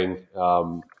are playing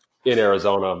in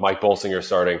Arizona. Mike Bolsinger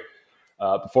starting.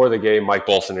 Before the game, Mike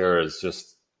Bolsinger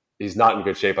he's not in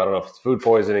good shape. I don't know if it's food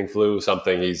poisoning, flu,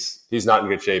 something. He's not in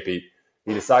good shape. He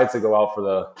decides to go out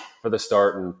for the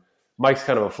start, and Mike's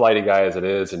kind of a flighty guy as it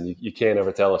is, and you can't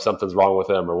ever tell if something's wrong with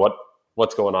him or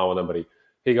what's going on with him, but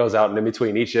he goes out, and in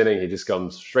between each inning, he just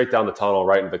comes straight down the tunnel,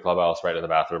 right into the clubhouse, right in the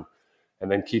bathroom, and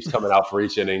then keeps coming out for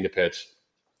each inning to pitch.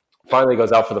 Finally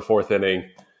goes out for the 4th inning,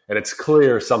 and it's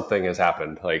clear something has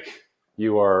happened. Like,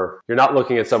 you're not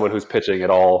looking at someone who's pitching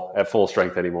at all at full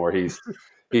strength anymore. He's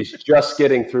just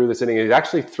getting through this inning. He's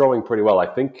actually throwing pretty well. I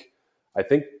think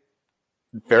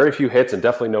very few hits and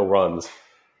definitely no runs.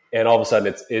 And all of a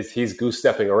sudden, he's goose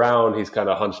stepping around. He's kind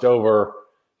of hunched over.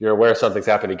 You're aware something's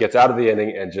happened. He gets out of the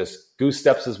inning and just goose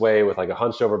steps his way with like a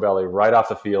hunched over belly right off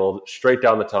the field, straight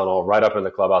down the tunnel, right up in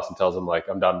the clubhouse, and tells him, like,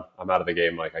 I'm done. I'm out of the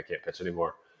game. Like, I can't pitch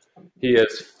anymore. He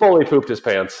has fully pooped his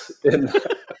pants on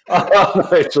the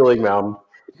Major League mound.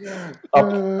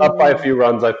 Up by a few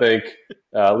runs, I think.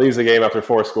 Leaves the game after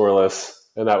 4 scoreless,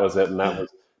 and that was it. And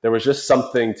there was just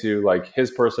something to like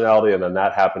his personality and then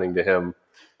that happening to him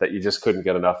that you just couldn't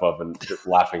get enough of, and just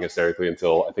laughing hysterically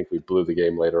until I think we blew the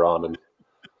game later on. And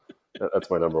that's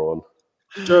my number 1.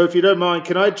 Joe, if you don't mind,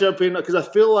 can I jump in? Because I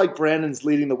feel like Brandon's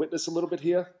leading the witness a little bit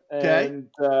here. And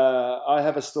I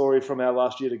have a story from our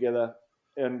last year together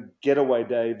and Getaway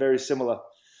Day, very similar.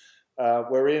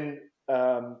 We're in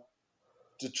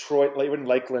Detroit, we're in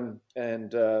Lakeland,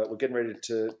 and we're getting ready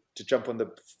to jump on the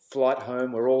flight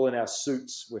home. We're all in our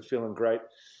suits. We're feeling great.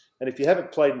 And if you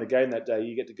haven't played in the game that day,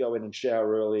 you get to go in and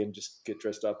shower early and just get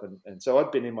dressed up. And so I'd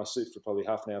been in my suit for probably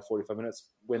half an hour, 45 minutes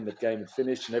when the game had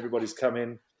finished, and everybody's come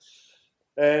in.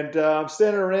 And I'm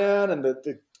standing around, and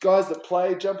the guys that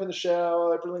play jump in the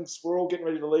shower. We're all getting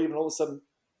ready to leave, and all of a sudden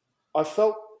I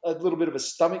felt a little bit of a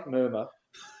stomach murmur,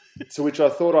 to which I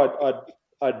thought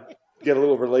I'd get a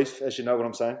little relief, as you know what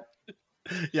I'm saying.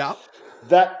 Yeah.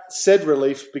 That said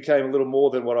relief became a little more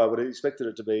than what I would have expected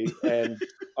it to be, and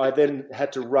I then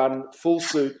had to run full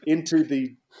suit into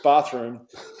the bathroom,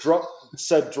 drop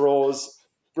said drawers,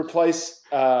 replace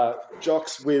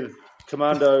jocks with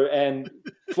commando, and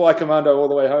fly commando all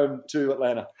the way home to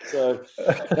Atlanta. So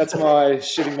that's my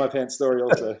shitting my pants story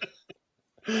also.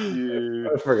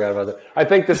 I forgot about that. I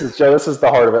think this is the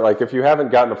heart of it. Like, if you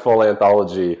haven't gotten a full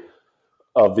anthology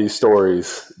of these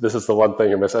stories, this is the one thing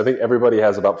you're missing. I think everybody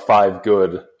has about 5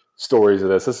 good stories of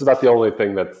this. This is not the only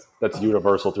thing that's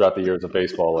universal throughout the years of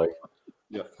baseball. Like,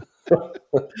 yeah.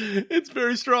 It's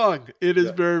very strong. It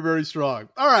is very, very strong.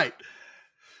 All right.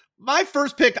 My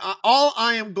first pick, all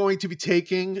I am going to be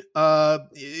taking,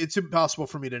 it's impossible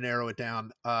for me to narrow it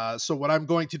down. So what I'm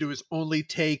going to do is only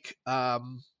take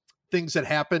things that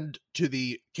happened to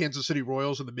the Kansas City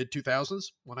Royals in the mid-2000s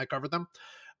when I covered them.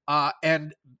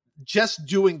 And just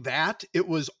doing that, it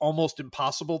was almost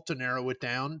impossible to narrow it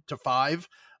down to 5,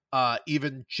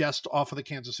 even just off of the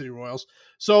Kansas City Royals.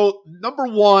 So number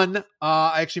 1,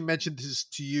 I actually mentioned this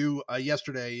to you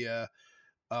yesterday,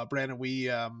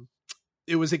 Brandon.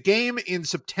 It was a game in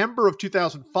September of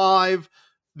 2005.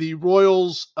 The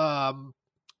Royals, there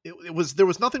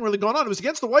was nothing really going on. It was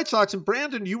against the White Sox, and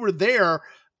Brandon, you were there,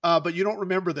 but you don't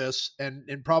remember this, and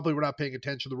probably were not paying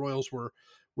attention. The Royals were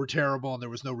terrible, and there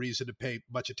was no reason to pay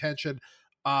much attention.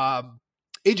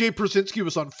 AJ Pierzynski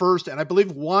was on first, and I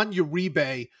believe Juan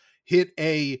Uribe hit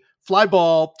a fly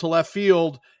ball to left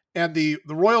field, and the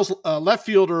Royals left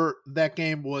fielder that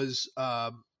game was,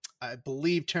 I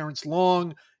believe, Terrence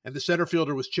Long, and the center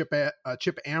fielder was Chip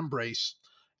Ambriss.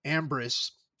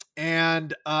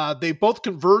 And they both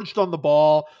converged on the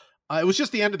ball. It was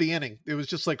just the end of the inning. It was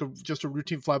just like a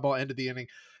routine fly ball end of the inning.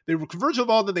 They were converged on the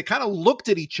ball, then they kind of looked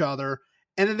at each other,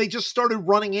 and then they just started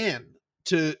running in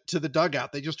to the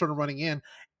dugout. They just started running in,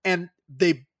 and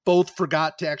they both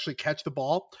forgot to actually catch the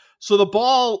ball. So the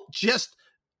ball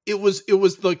it was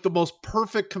like the most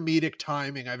perfect comedic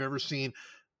timing I've ever seen.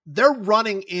 They're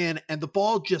running in, and the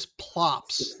ball just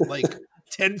plops like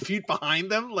 10 feet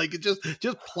behind them. Like it just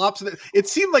plops. It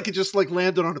seemed like it just like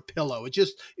landed on a pillow. It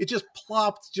just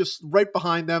plopped just right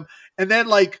behind them. And then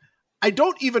like, I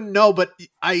don't even know, but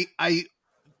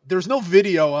there's no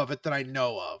video of it that I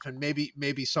know of. And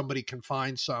maybe somebody can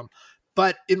find some,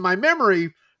 but in my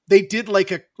memory, they did like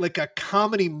a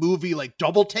comedy movie, like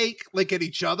double take, like at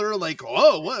each other, like,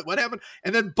 oh, what happened?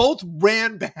 And then both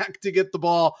ran back to get the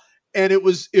ball. And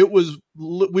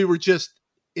we were just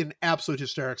in absolute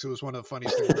hysterics. It was one of the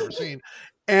funniest things I've ever seen.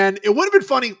 And it would have been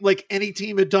funny, like any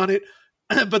team had done it,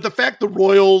 but the fact the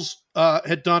Royals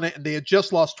had done it and they had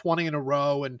just lost 20 in a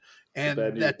row, and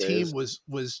that team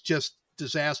was just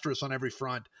disastrous on every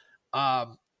front.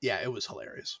 It was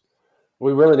hilarious.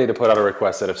 We really need to put out a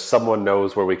request that if someone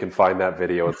knows where we can find that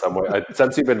video in some way,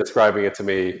 since you've been describing it to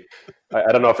me,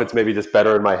 I don't know if it's maybe just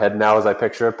better in my head now as I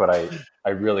picture it, but I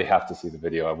really have to see the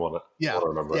video. I want to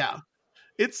remember. Yeah.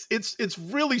 It's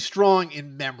really strong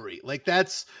in memory. Like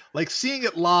that's like seeing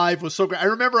it live was so great. I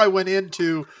remember I went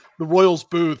into the Royals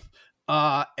booth,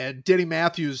 and Denny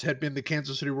Matthews had been the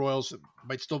Kansas City Royals,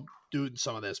 might still doing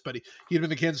some of this, but he'd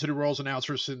been the Kansas City Royals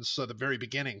announcer since the very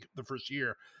beginning, the first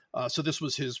year. So this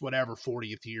was his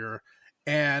 40th year.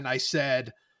 And I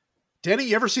said, Denny,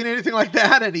 you ever seen anything like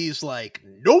that? And he's like,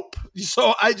 nope.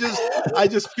 So I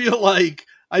just feel like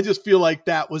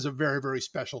that was a very, very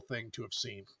special thing to have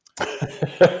seen.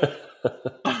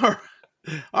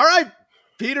 All right,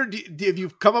 Peter, have you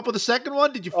come up with a second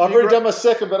one? Did you? I've already done my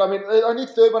second, but I mean, the only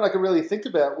third one I could really think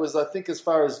about was, I think, as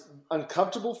far as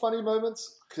uncomfortable funny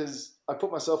moments, because I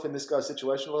put myself in this guy's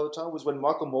situation a lot of the time, was when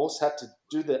Michael Morse had to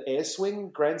do the air swing,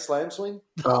 grand slam swing.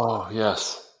 Oh,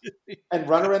 yes. And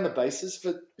run around the bases.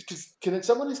 Can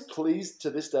someone please to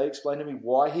this day explain to me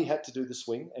why he had to do the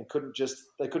swing and couldn't just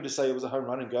say it was a home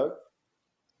run and go?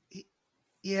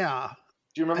 Yeah.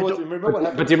 Do you remember what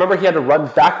happened? But do you remember he had to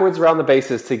run backwards around the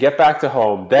bases to get back to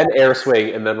home, then air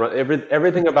swing, and then run?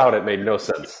 Everything about it made no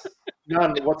sense.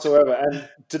 None whatsoever. And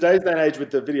today's day and age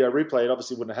with the video replay, it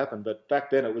obviously wouldn't have happened. But back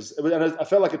then it was, and I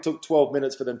felt like it took 12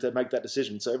 minutes for them to make that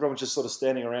decision. So everyone was just sort of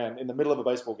standing around in the middle of a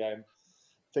baseball game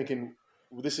thinking,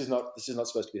 well, this is not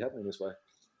supposed to be happening this way.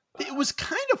 It was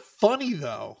kind of funny,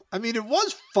 though. I mean, it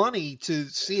was funny to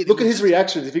see it. Look at his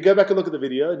reactions. If you go back and look at the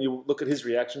video and you look at his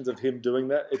reactions of him doing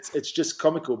that, it's just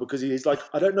comical because he's like,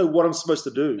 I don't know what I'm supposed to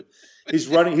do. He's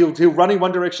running. He'll run in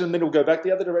one direction, and then he'll go back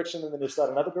the other direction, and then he'll start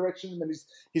another direction, and then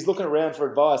he's looking around for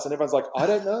advice, and everyone's like, I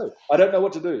don't know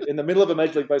what to do. In the middle of a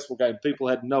Major League Baseball game, people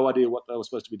had no idea what they were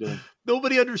supposed to be doing.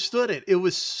 Nobody understood it. It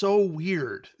was so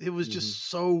weird. It was just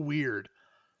so weird.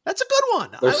 That's a good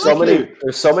one.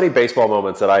 There's so many baseball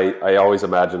moments that I always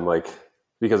imagine, like,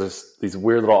 because there's these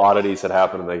weird little oddities that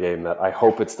happen in the game that I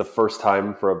hope it's the first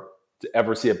time to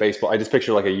ever see a baseball. I just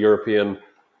picture like a European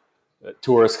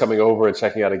tourist coming over and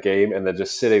checking out a game and then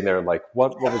just sitting there and like,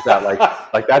 what was that?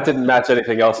 Like that didn't match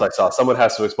anything else I saw. Someone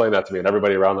has to explain that to me, and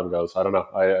everybody around them goes, I don't know.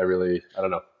 I don't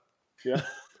know. Yeah.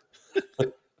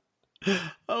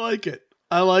 I like it.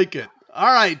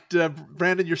 All right,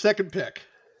 Brandon, your second pick.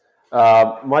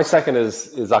 My second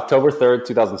is October 3rd,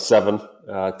 2007.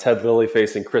 Ted Lilly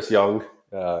facing Chris Young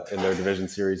in their division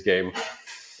series game.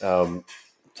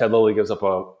 Ted Lilly gives up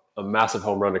a a massive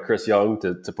home run to Chris Young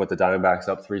to put the Diamondbacks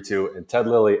up 3-2. And Ted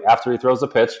Lilly, after he throws the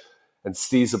pitch and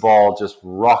sees the ball just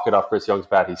rocket off Chris Young's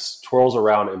bat, he twirls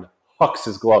around and hucks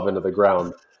his glove into the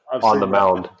ground on the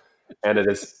mound. And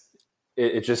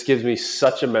it just gives me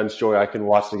such immense joy. I can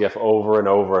watch the GIF over and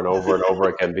over and over and over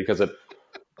again because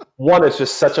it's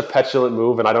just such a petulant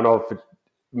move. And I don't know if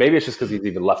maybe it's just because he's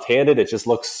even left-handed. It just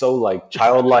looks so like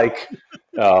childlike.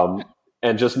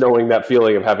 And just knowing that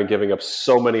feeling of giving up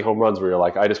so many home runs where you're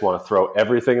like, I just want to throw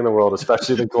everything in the world,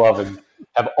 especially the glove, and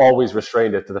have always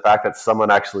restrained it, to the fact that someone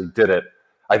actually did it.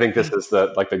 I think this is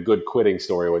the good quitting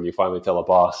story when you finally tell a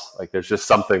boss, like there's just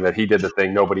something that he did the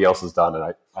thing nobody else has done.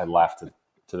 And I laughed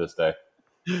to this day.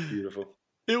 Beautiful.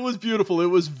 It was beautiful. It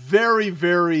was very,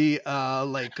 very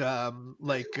like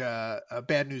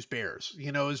Bad News Bears.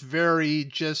 You know, it was very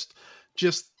just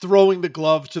throwing the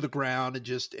glove to the ground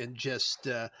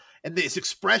and his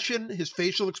expression, his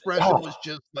facial expression was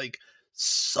just like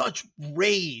such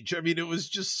rage. I mean, it was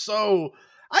just so.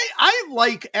 I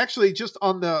like actually just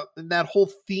on that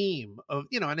whole theme of,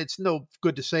 you know, and it's no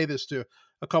good to say this to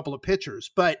a couple of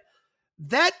pitchers, but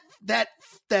that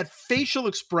facial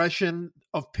expression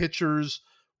of pitchers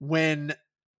when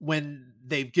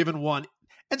they've given one,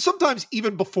 and sometimes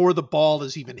even before the ball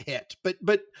is even hit,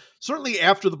 but certainly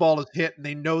after the ball is hit and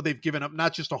they know they've given up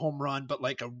not just a home run, but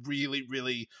like a really,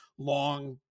 really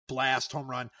long blast home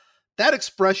run. That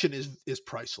expression is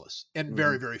priceless and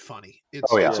very, very funny.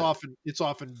 It's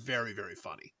often very, very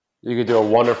funny. You could do a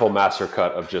wonderful master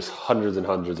cut of just hundreds and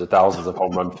hundreds of thousands of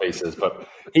home run faces. But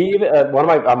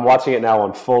I'm watching it now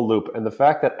on full loop, and the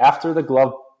fact that after the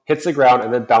glove hits the ground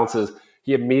and then bounces,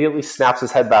 he immediately snaps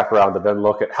his head back around to then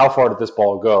look at how far did this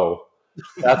ball go.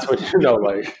 That's what you know.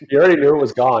 Like, you already knew it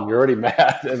was gone. You're already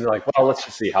mad, and you're like, well, let's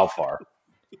just see how far.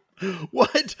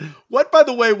 What by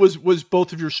the way was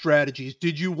both of your strategies?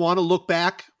 Did you want to look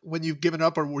back when you've given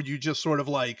up, or were you just sort of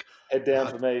like head down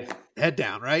for me? Head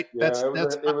down, right? Yeah,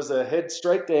 it was a head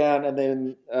straight down, and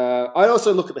then I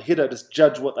also look at the hitter to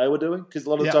judge what they were doing, because a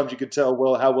lot of times you could tell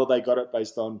how well they got it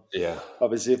based on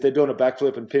obviously if they're doing a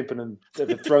backflip and pimping and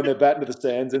they've thrown their bat into the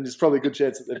stands, and there's probably a good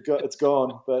chance that it's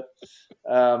gone. But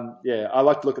I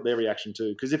like to look at their reaction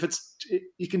too, because if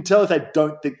you can tell if they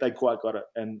don't think they quite got it,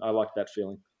 and I like that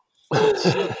feeling.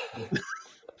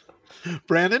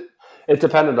 Brandon? It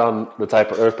depended on the type.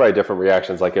 There's probably different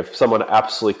reactions. Like if someone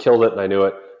absolutely killed it and I knew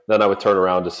it, then I would turn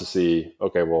around just to see,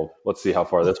 okay, well, let's see how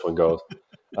far this one goes.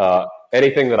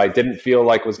 Anything that I didn't feel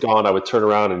like was gone, I would turn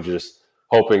around and just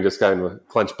kind of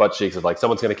clench butt cheeks of like,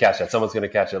 someone's going to catch it. Someone's going to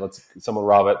catch it. Someone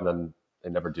rob it. And then they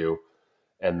never do.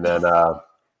 And then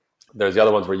there's the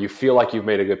other ones where you feel like you've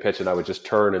made a good pitch, and I would just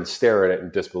turn and stare at it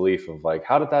in disbelief of like,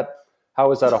 how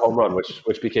is that a home run?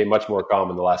 Which became much more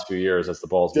common the last few years as the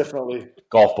balls definitely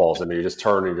golf balls, and you just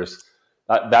turn and you just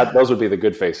those would be the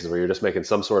good faces where you're just making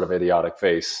some sort of idiotic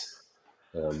face,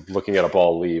 looking at a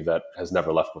ball leave that has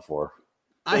never left before.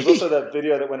 There's also that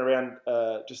video that went around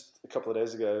just a couple of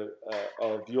days ago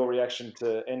of your reaction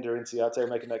to Ender Inciarte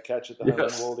making that catch at the home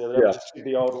run wall the other day. Yeah. Just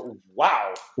the old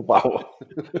wow.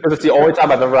 Because it's the only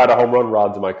time I've ever had a home run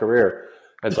rods in my career,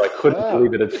 and so I couldn't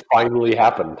believe it had finally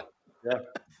happened. Yeah.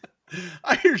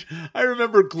 I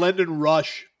remember Glendon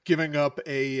Rush giving up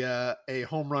a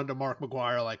home run to Mark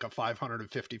McGwire, like a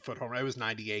 550-foot home run. It was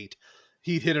 98.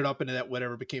 He'd hit it up into that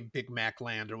whatever became Big Mac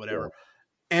land or whatever.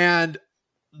 Yeah. And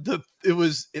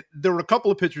there were a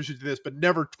couple of pitchers who did this, but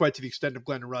never quite to the extent of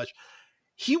Glendon Rush.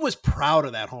 He was proud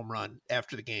of that home run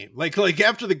after the game. Like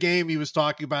after the game, he was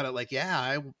talking about it like, yeah,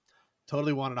 I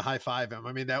totally wanted to high five him.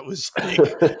 I mean, that was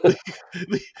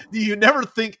you never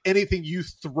think anything you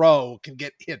throw can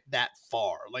get hit that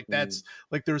far. Like that's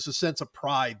like there's a sense of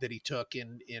pride that he took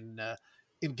in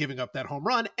giving up that home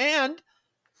run, and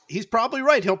he's probably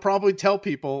right. He'll probably tell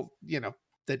people, you know,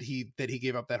 that he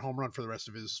gave up that home run for the rest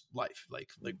of his life. Like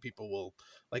people will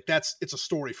like it's a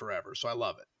story forever. So I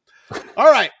love it.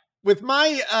 All right, with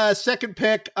my second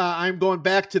pick, I'm going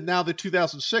back to now the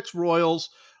 2006 Royals.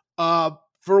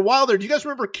 For a while there, do you guys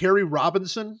remember Kerry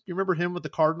Robinson? You remember him with the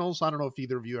Cardinals? I don't know if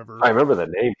either of you ever. I remember the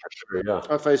name for sure,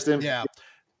 yeah. I faced him. Yeah.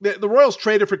 The Royals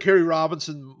traded for Kerry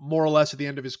Robinson more or less at the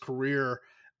end of his career,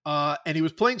 and he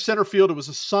was playing center field. It was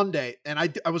a Sunday, and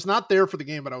I was not there for the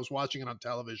game, but I was watching it on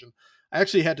television. I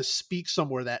actually had to speak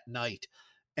somewhere that night,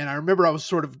 and I remember I was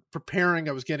sort of preparing.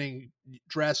 I was getting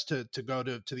dressed to go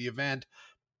to the event,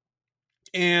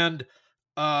 and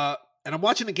I'm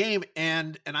watching the game,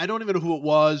 and I don't even know who it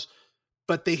was,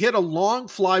 but they hit a long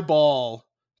fly ball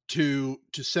to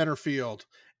center field,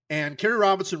 and Kerry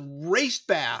Robinson raced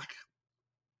back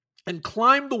and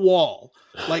climbed the wall,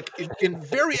 like in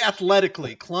very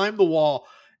athletically climbed the wall,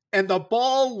 and the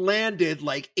ball landed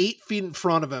like 8 feet in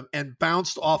front of him and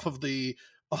bounced off of the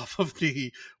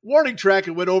warning track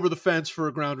and went over the fence for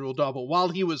a ground rule double, while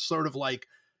he was sort of like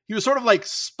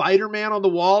Spider-Man on the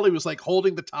wall. He was like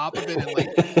holding the top of it and like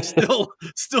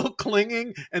still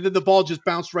clinging, and then the ball just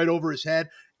bounced right over his head.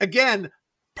 Again,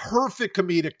 perfect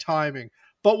comedic timing.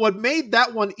 But what made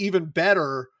that one even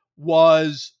better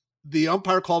was the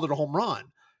umpire called it a home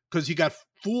run, because he got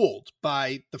fooled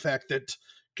by the fact that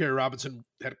Kerry Robinson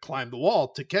had climbed the wall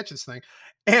to catch this thing.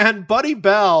 And Buddy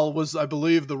Bell was, I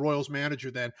believe, the Royals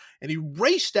manager then, and he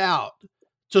raced out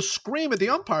to scream at the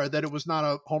umpire that it was not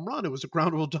a home run, it was a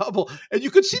ground rule double. And you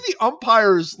could see the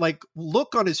umpire's like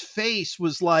look on his face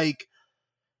was like,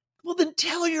 well, then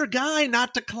tell your guy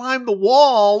not to climb the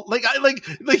wall. Like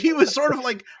he was sort of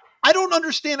like, I don't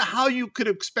understand how you could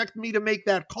expect me to make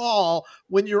that call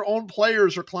when your own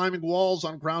players are climbing walls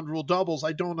on ground rule doubles.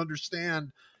 I don't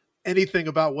understand anything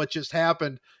about what just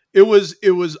happened. It was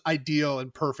ideal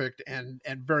and perfect and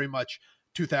very much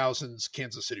 2000s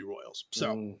Kansas City Royals.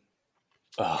 So,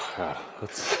 oh God,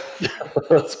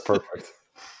 that's perfect.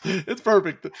 It's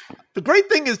perfect. The great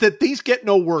thing is that these get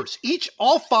no worse.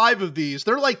 All 5 of these,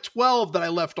 they're like 12 that I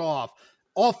left off.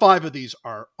 All 5 of these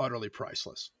are utterly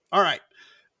priceless. All right.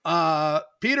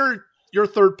 Peter, your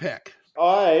third pick.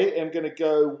 I am going to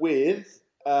go with,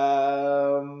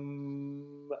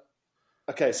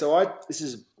 okay. So this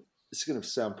is going to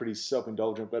sound pretty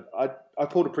self-indulgent, but I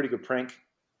pulled a pretty good prank.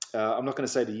 I'm not going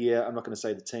to say the year. I'm not going to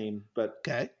say the team, but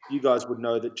you guys would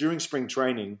know that during spring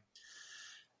training,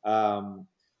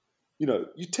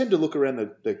 you tend to look around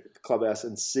the clubhouse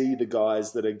and see the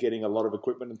guys that are getting a lot of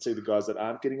equipment and see the guys that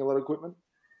aren't getting a lot of equipment.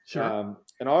 Sure.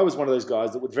 And I was one of those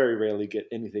guys that would very rarely get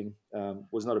anything,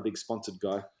 was not a big sponsored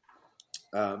guy.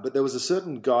 But there was a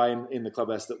certain guy in the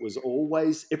clubhouse that was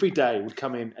always, every day, would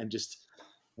come in and just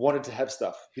wanted to have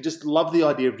stuff. He just loved the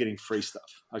idea of getting free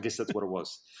stuff. I guess that's what it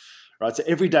was. Right. So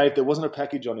every day, if there wasn't a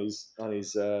package on his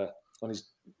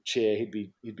chair, he'd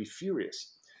be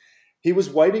furious. He was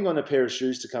waiting on a pair of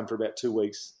shoes to come for about 2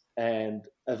 weeks. And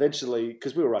eventually,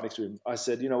 because we were right next to him, I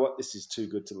said, you know what, this is too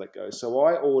good to let go. So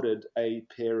I ordered a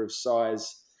pair of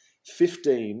size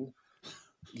 15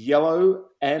 yellow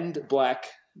and black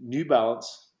New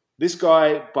Balance. This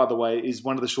guy, by the way, is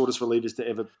one of the shortest relievers to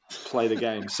ever play the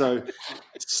game. So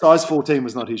size 14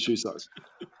 was not his shoe size.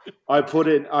 I put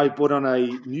on a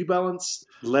New Balance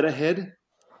letterhead.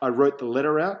 I wrote the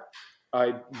letter out.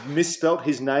 I misspelt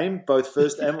his name, both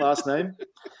first and last name.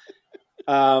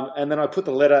 And then I put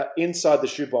the letter inside the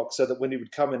shoebox so that when he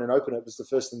would come in and open it, it was the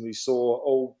first thing we saw.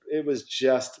 Oh, it was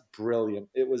just brilliant.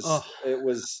 It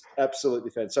was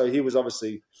absolutely fantastic. So he was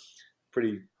obviously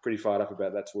pretty fired up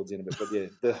about that towards the end of it. But yeah,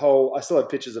 I still have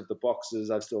pictures of the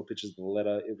boxes. I still have pictures of the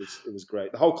letter. It was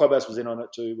great. The whole clubhouse was in on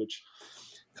it too, which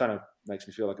kind of makes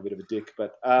me feel like a bit of a dick.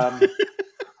 But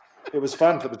it was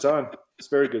fun for the time. It's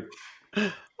very good.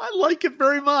 I like it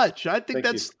very much. I think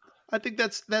that's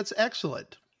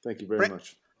excellent. Thank you very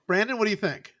much. Brandon, what do you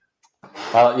think?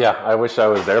 Yeah, I wish I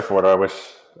was there for it. I wish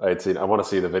I had seen. I want to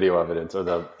see the video evidence or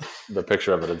the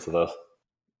picture evidence of those.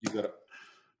 You got it.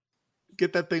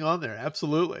 Get that thing on there.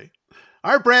 Absolutely.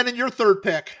 All right, Brandon, your third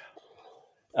pick.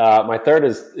 My third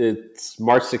it's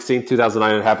March 16th,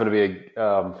 2009. It happened to be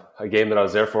a game that I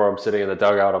was there for. I'm sitting in the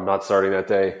dugout. I'm not starting that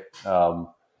day.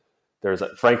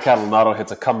 Frank Catalanato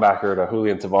hits a comebacker to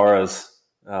Julian Tavares.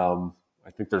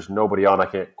 I think there's nobody on. I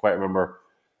can't quite remember.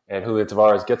 And Julian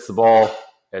Tavares gets the ball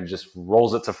and just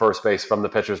rolls it to first base from the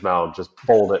pitcher's mound. Just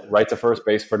bowled it right to first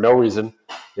base for no reason.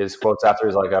 His quotes after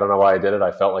is like, I don't know why I did it.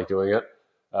 I felt like doing it.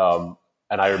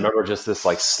 And I remember just this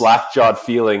like slack-jawed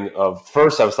feeling of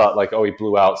first I was thought like, oh, he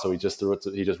blew out, so he just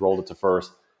rolled it to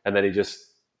first. And then he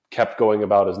just kept going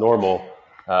about as normal.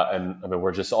 And I mean,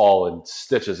 we're just all in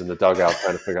stitches in the dugout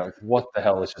trying to figure out like, what the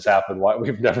hell has just happened. Why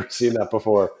we've never seen that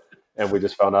before. And we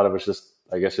just found out it was just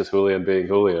Julian being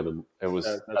Julian. And it was,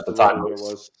 at the time, it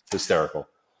was hysterical.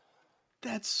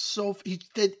 That's so, he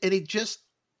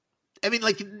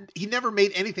never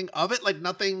made anything of it. Like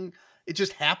nothing, it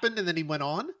just happened and then he went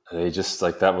on. And he just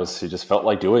felt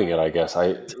like doing it, I guess.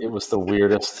 It was the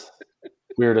weirdest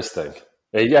thing.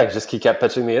 And he kept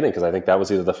pitching the inning because I think that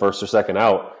was either the first or second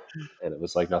out. And it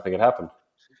was like nothing had happened.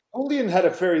 Julian had a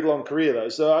very long career though.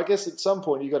 So I guess at some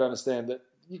point you got to understand that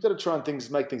you got to try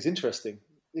and make things interesting.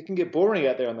 It can get boring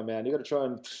out there on the mound. You got to try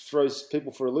and throw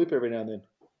people for a loop every now and then.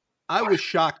 I was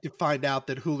shocked to find out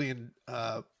that Julian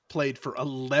played for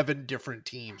 11 different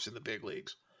teams in the big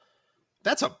leagues.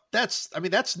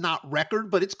 That's not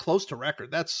record, but it's close to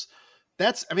record. And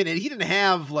he didn't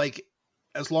have like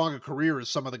as long a career as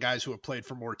some of the guys who have played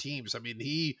for more teams. I mean,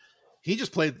 he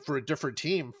just played for a different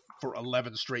team for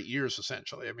 11 straight years,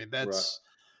 essentially. I mean, that's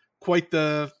quite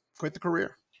the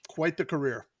career. Quite the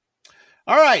career.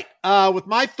 All right. With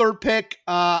my third pick,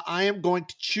 I am going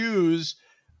to choose.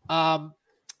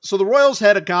 So the Royals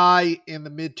had a guy in the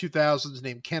mid 2000s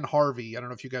named Ken Harvey. I don't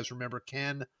know if you guys remember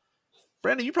Ken.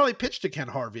 Brandon, you probably pitched to Ken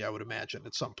Harvey, I would imagine,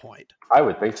 at some point. I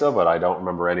would think so, but I don't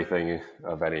remember anything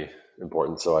of any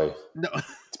importance. So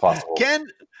it's possible. Ken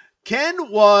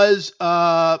was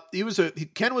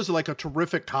Ken was like a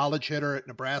terrific college hitter at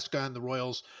Nebraska, and the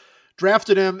Royals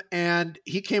drafted him, and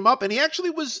he came up, and he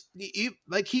actually was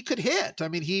he could hit. I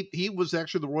mean, he was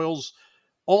actually the Royals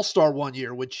All-Star one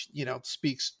year, which,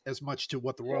 speaks as much to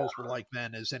what the Royals were like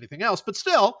then as anything else. But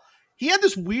still, he had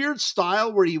this weird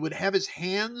style where he would have his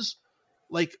hands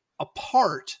like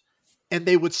apart and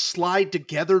they would slide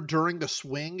together during the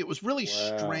swing. It was really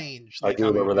strange. I do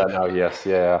remember that now. Yes.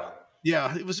 Yeah.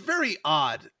 Yeah. It was very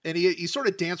odd. And he sort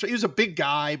of danced. He was a big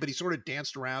guy, but he sort of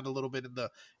danced around a little bit in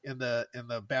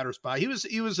the batter's box.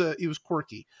 He was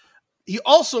quirky. He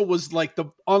also was like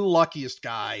the unluckiest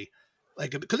guy,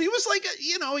 like, because he was like,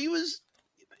 he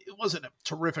wasn't a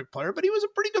terrific player, but he was a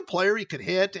pretty good player. He could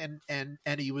hit, and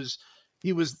he was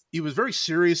very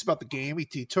serious about the game. He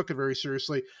took it very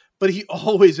seriously, but he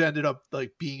always ended up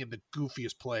like being in the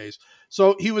goofiest plays.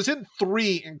 So he was in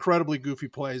 3 incredibly goofy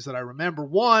plays that I remember.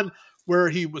 One where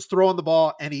he was throwing the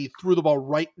ball and he threw the ball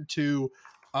right into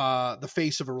the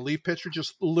face of a relief pitcher,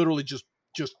 just literally just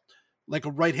like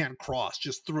a right-hand cross,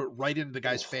 just threw it right into the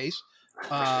guy's face.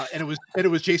 And it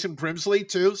was Jason Grimsley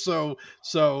too. So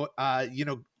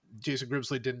Jason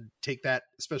Grimsley didn't take that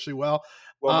especially well.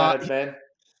 Well-mannered man.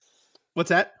 What's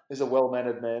that? He's a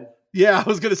well-mannered man. Yeah, I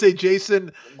was going to say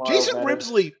Jason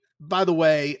Grimsley, by the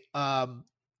way,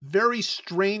 very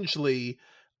strangely,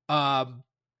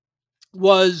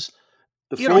 was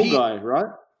the fall guy,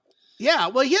 right? Yeah.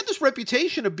 Well, he had this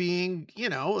reputation of being,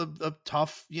 a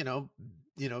tough,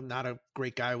 not a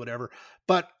great guy, whatever.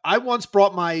 But I once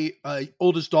brought my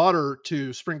oldest daughter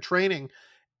to spring training,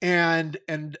 and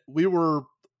we were,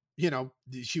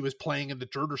 she was playing in the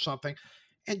dirt or something.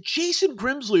 And Jason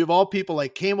Grimsley, of all people,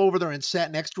 like came over there and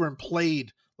sat next to her and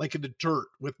played like in the dirt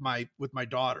with my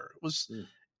daughter.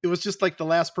 It was just like the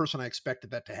last person I expected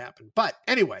that to happen. But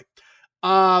anyway,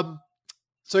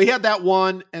 so he had that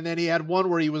one, and then he had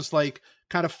one where he was like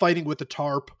kind of fighting with the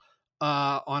tarp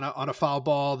on a foul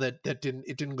ball that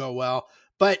didn't go well.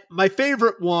 But my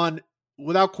favorite one,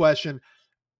 without question,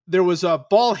 there was a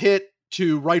ball hit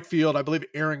to right field. I believe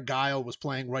Aaron Guile was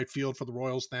playing right field for the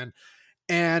Royals then,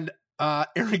 and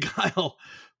Aaron Guile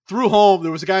threw home.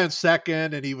 There was a guy on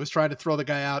second, and he was trying to throw the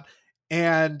guy out.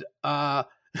 And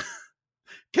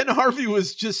Ken Harvey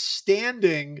was just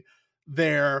standing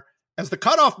there as the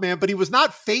cutoff man, but he was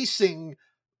not facing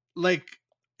like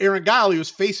Aaron Guile. He was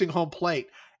facing home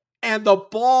plate. And the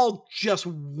ball just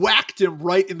whacked him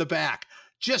right in the back.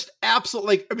 Just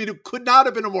absolutely. I mean, it could not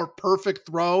have been a more perfect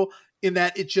throw in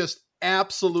that it just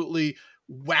absolutely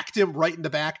whacked him right in the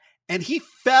back. And he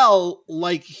fell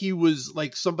like he was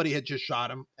like somebody had just shot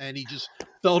him, and he just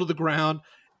fell to the ground.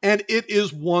 And it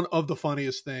is one of the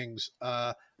funniest things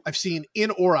I've seen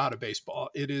in or out of baseball.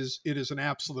 It is an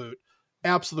absolute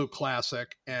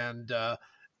classic. And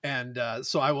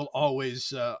so I will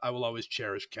always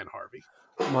cherish Ken Harvey.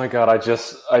 My God, I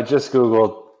just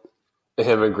Googled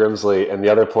him and Grimsley, and the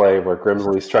other play where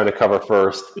Grimsley's trying to cover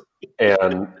first,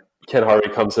 and Ken Harvey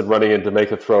comes in running in to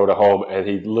make a throw to home, and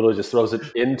he literally just throws it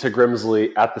into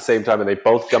Grimsley at the same time, and they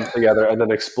both jump together and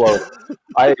then explode.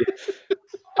 I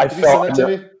felt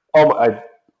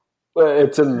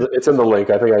it's in the link.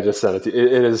 I think I just sent it to you.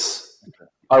 It is.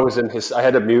 I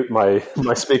had to mute my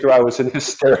speaker. I was in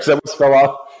hysterics. I almost fell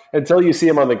off until you see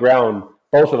him on the ground.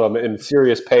 Both of them in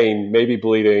serious pain, maybe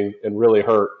bleeding and really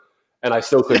hurt. And I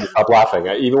still couldn't stop laughing.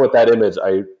 Even with that image,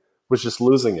 I was just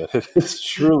losing it. It is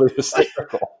truly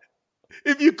hysterical.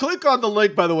 If you click on the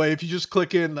link, by the way, if you just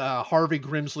click in Harvey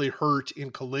Grimsley hurt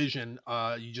in collision,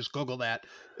 you just Google that,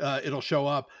 it'll show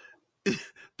up.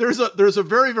 There's a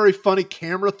very, very funny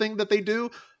camera thing that they do.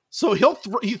 So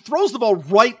he throws the ball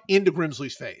right into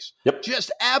Grimsley's face. Yep. Just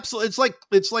absolutely.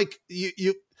 It's like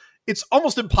you it's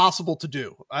almost impossible to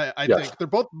do. I think they're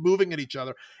both moving at each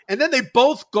other, and then they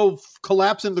both go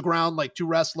collapse into the ground like two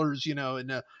wrestlers, in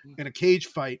a cage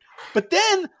fight. But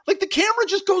then, like, the camera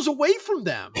just goes away from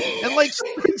them, and like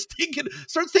starts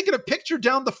taking a picture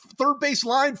down the third base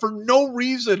line for no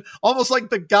reason, almost like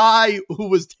the guy who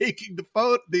was taking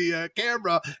the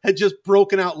camera had just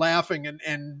broken out laughing,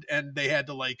 and they had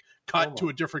to like cut to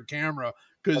a different camera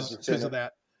because of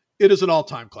that. It is an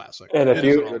all-time classic. And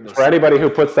for anybody who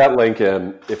puts that link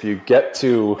in, if you get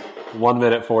to 1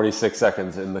 minute 46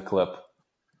 seconds in the clip,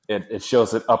 it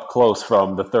shows it up close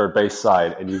from the third base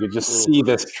side, and you could just see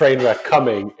this train wreck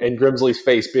coming, and Grimsley's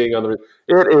face being on the.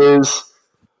 It is.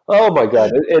 Oh my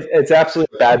God! It's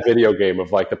absolutely a bad video game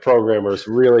of like the programmers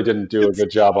really didn't do a good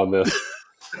job on this.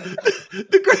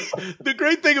 The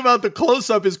great thing about the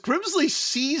close-up is Grimsley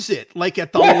sees it like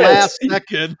at the last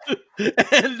second,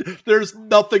 and there's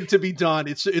nothing to be done.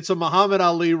 It's a Muhammad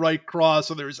Ali right cross,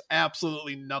 and there's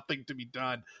absolutely nothing to be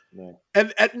done. No.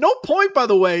 And at no point, by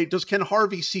the way, does Ken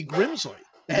Harvey see Grimsley.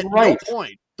 At no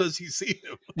point does he see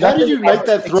him. How did you make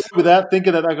that throw without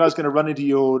thinking that guy's going to run into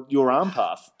your arm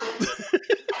path?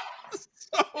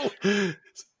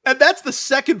 And that's the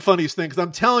second funniest thing, because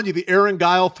I'm telling you, the Aaron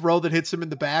Guile throw that hits him in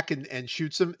the back and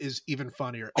shoots him is even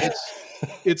funnier.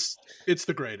 It's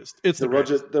the greatest. It's the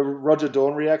Roger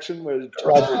Dawn reaction. Where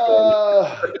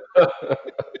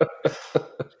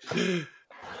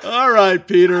All right,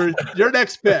 Peter, your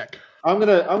next pick. I'm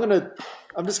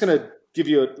just gonna give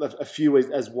you a few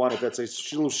as one, if that's a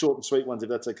little short and sweet ones, if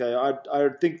that's okay. I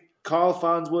think Kyle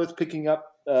Farnsworth picking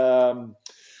up.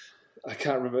 I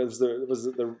can't remember. It was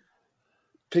the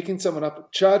picking someone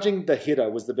up, charging the hitter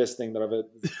was the best thing that I've heard.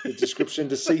 The description,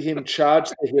 to see him charge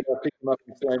the hitter, pick him up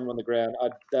and flame him on the ground,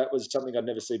 that was something I'd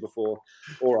never seen before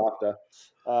or after.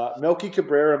 Melky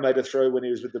Cabrera made a throw when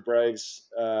he was with the Braves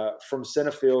from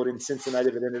center field in Cincinnati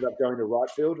that ended up going to right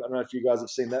field. I don't know if you guys have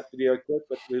seen that video clip,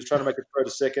 but he was trying to make a throw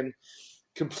to second,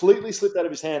 completely slipped out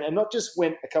of his hand, and not just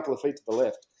went a couple of feet to the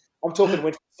left. I'm talking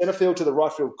went from center field to the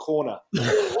right field corner.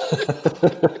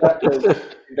 That was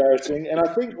embarrassing. And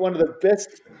I think one of the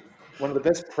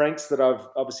best pranks that I've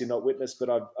obviously not witnessed,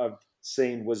 but I've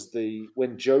seen was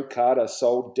when Joe Carter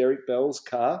sold Derek Bell's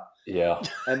car. Yeah.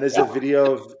 And there's a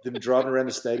video of them driving around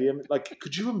the stadium. Like,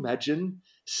 could you imagine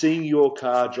seeing your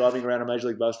car driving around a Major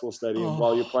League Baseball stadium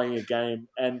while you're playing a game,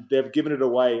 and they've given it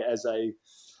away as a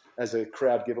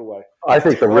crowd giveaway? I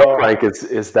think the real prank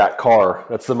is that car.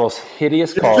 That's the most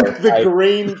hideous car. the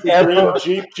green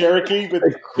Jeep Cherokee with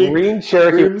green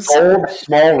Cherokee rims. Old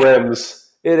small rims.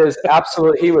 It is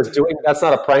absolutely. He was doing. That's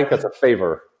not a prank. That's a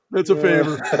favor. It's a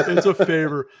favor. It's a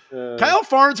favor. Kyle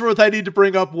Farnsworth. I need to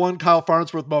bring up one Kyle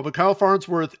Farnsworth moment. Kyle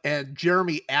Farnsworth and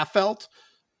Jeremy Affeldt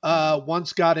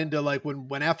once got into, like, when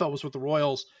Affeldt was with the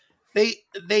Royals. They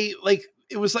like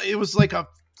it was like a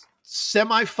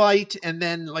semi-fight, and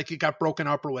then like it got broken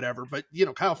up or whatever. But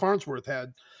Kyle Farnsworth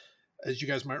had, as you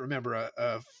guys might remember,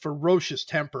 a ferocious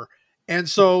temper. And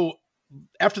so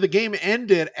after the game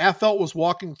ended, Affeldt was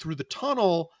walking through the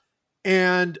tunnel,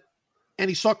 and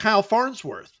he saw Kyle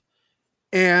Farnsworth,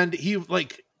 and he was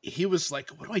like,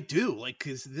 what do I do? Like,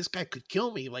 'cause this guy could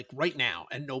kill me like right now,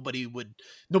 and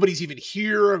nobody's even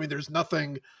here. I mean, there's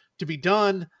nothing to be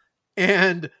done.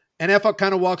 And Affeldt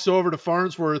kind of walks over to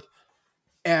Farnsworth,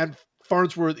 and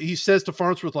Farnsworth, he says to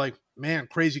Farnsworth, like, man,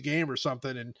 crazy game or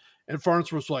something. And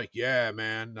Farnsworth's like, yeah,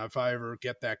 man, if I ever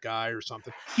get that guy or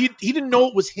something. He didn't know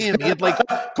it was him. He had like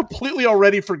completely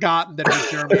already forgotten that it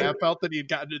was Jeremy Affeldt that he had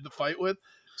gotten in the fight with.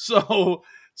 So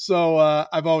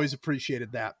I've always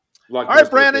apprecipreciated that. All right,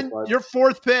 Brandon, your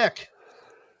fourth pick.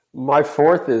 My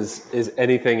fourth is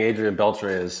anything Adrian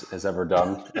Beltre has ever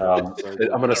done. I'm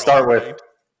going to start with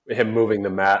him moving the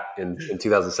mat in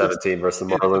 2017 versus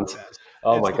the Marlins.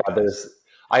 Oh my God!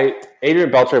 Adrian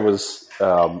Beltre was.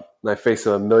 I faced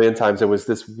him a million times. It was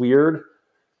this weird.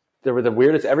 They were the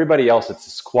weirdest. Everybody else, it's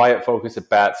this quiet focus at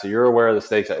bat, so you're aware of the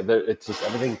stakes. It's just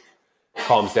everything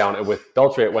calms down. And with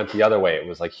Beltre, it went the other way. It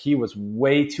was like he was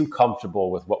way too comfortable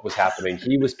with what was happening.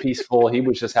 He was peaceful. He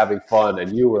was just having fun,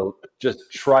 and you were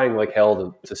just trying like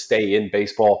hell to stay in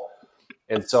baseball.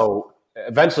 And so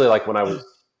eventually, like when I was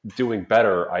doing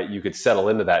better, you could settle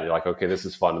into that. You're like, okay, this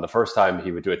is fun. And the first time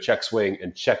he would do a check swing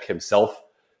and check himself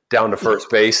down to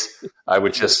first base,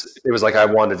 it was like I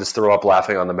wanted to just throw up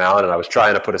laughing on the mound, and I was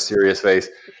trying to put a serious face.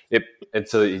 And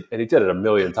he did it a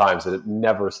million times, and it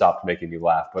never stopped making me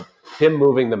laugh. But him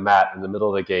moving the mat in the middle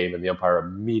of the game and the umpire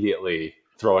immediately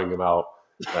throwing him out,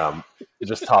 it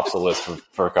just tops the list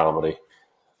for comedy.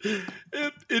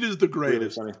 It is the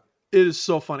greatest. Really, it is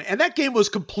so funny. And that game was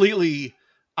completely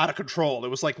out of control. It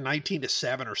was like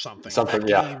 19-7 or something.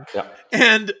 Yeah.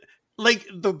 And like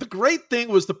the great thing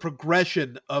was the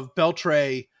progression of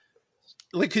Beltre,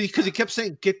 like because he kept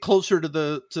saying get closer to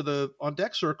the on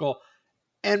deck circle,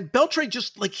 and Beltre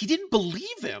just like he didn't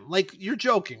believe him. Like, you're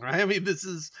joking, right? I mean,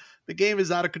 the game is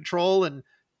out of control, and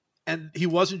he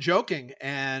wasn't joking.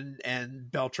 And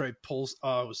Beltre pulls.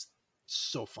 Oh, it was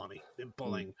so funny him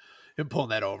pulling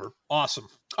that over. Awesome.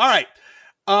 All right.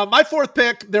 My fourth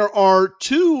pick, there are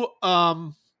two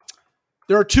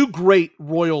great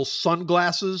Royal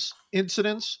sunglasses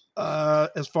incidents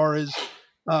as far as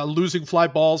losing fly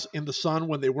balls in the sun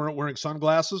when they weren't wearing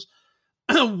sunglasses.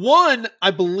 One,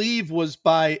 I believe, was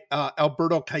by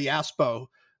Alberto Callaspo,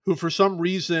 who for some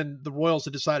reason the Royals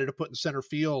had decided to put in center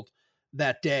field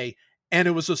that day. And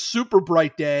it was a super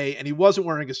bright day, and he wasn't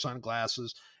wearing his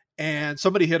sunglasses. And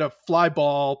somebody hit a fly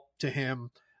ball to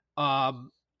him,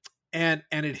 and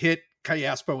it hit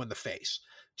Callaspo in the face.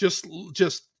 Just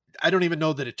I don't even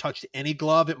know that it touched any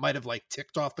glove. It might have like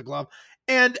ticked off the glove.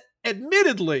 And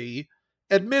admittedly,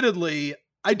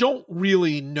 I don't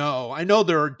really know. I know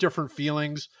there are different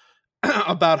feelings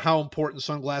about how important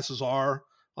sunglasses are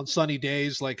on sunny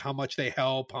days, like how much they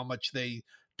help, how much they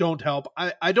don't help.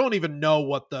 I don't even know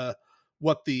what the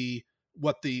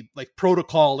like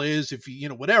protocol is, if you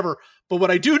know, whatever. But what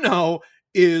I do know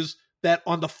is that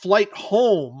on the flight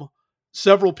home,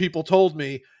 several people told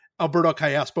me Alberto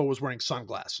Callaspo was wearing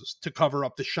sunglasses to cover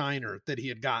up the shiner that he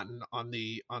had gotten on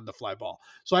the fly ball.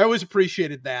 So I always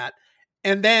appreciated that.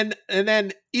 And then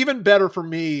even better for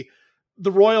me,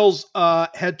 the Royals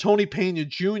had Tony Pena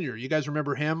Jr. You guys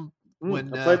remember him?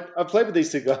 When I played with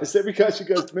these two guys. Every coach you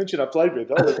guys mentioned, I played with.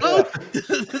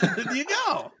 There you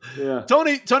go. Yeah.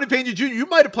 Tony Pena Jr. You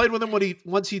might have played with him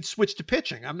once he'd switched to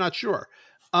pitching. I'm not sure.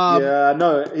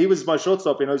 No, he was my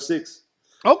shortstop in 2006.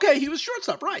 Okay, he was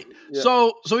shortstop, right? Yeah.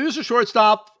 So he was a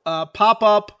shortstop, pop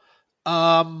up,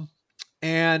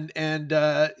 and in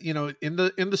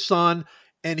the sun,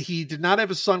 and he did not have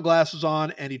his sunglasses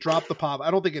on, and he dropped the pop. I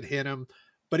don't think it hit him,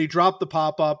 but he dropped the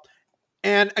pop up,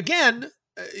 and again,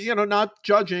 not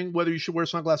judging whether you should wear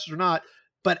sunglasses or not,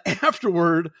 but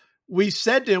afterward we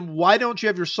said to him, "Why don't you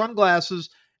have your sunglasses?"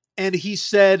 And he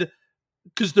said,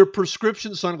 "Because they're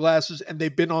prescription sunglasses, and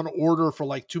they've been on order for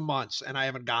like 2 months, and I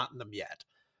haven't gotten them yet."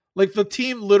 Like the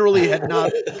team literally had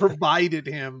not provided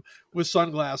him with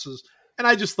sunglasses. And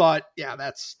I just thought, yeah,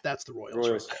 that's the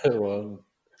Royals.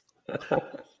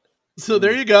 So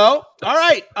there you go. All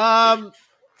right.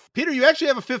 Peter, you actually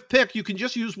have a fifth pick. You can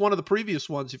just use one of the previous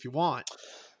ones if you want.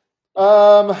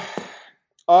 I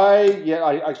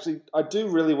do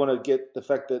really want to get the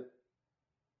fact that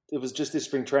it was just this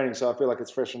spring training, so I feel like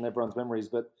it's fresh in everyone's memories,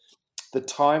 but the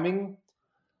timing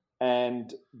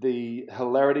and the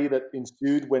hilarity that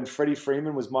ensued when Freddie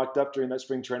Freeman was mic'd up during that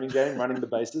spring training game, running the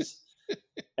bases.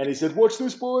 And he said, "Watch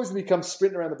this, boys." And he comes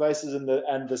sprinting around the bases, and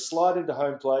the slide into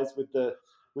home plays with the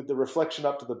reflection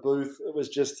up to the booth. It was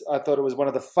just, I thought it was one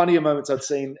of the funnier moments I'd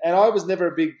seen. And I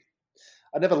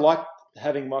never liked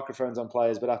having microphones on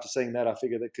players, but after seeing that, I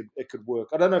figured it could work.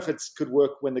 I don't know if it could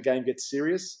work when the game gets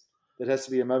serious. There has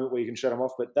to be a moment where you can shut them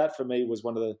off. But that for me was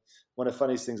one of the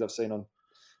funniest things I've seen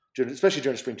especially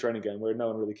during a spring training game where no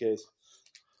one really cares.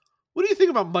 What do you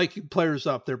think about miking players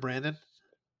up there, Brandon?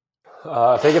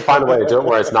 If they can find a way to do it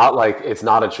where it's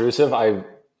not intrusive, I'm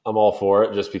all for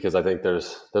it, just because I think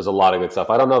there's a lot of good stuff.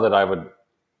 I don't know that I would,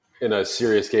 in a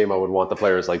serious game, I would want the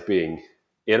players like being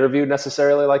interviewed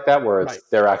necessarily like that, where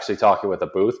they're actually talking with a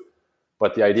booth.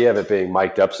 But the idea of it being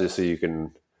mic'd up so you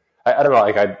can, I don't know,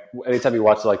 like anytime you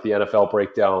watch like the NFL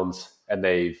breakdowns and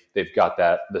they've got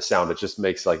the sound, it just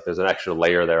makes like there's an extra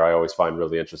layer there I always find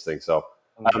really interesting. So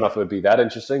I don't know if it would be that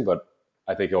interesting, but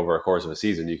I think over a course of a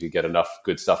season, you could get enough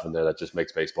good stuff in there that just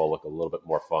makes baseball look a little bit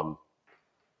more fun.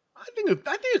 I think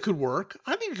it could work.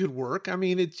 I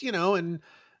mean, it's, and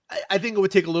I think it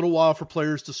would take a little while for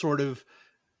players to sort of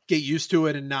get used to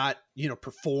it and not,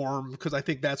 perform, because I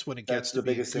think that's when it gets the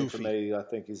biggest thing for me, I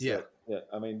think, is that,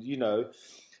 I mean,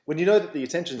 when you know that the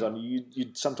attention's on you,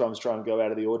 you'd sometimes try and go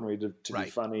out of the ordinary to be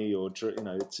funny, or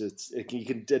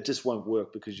it just won't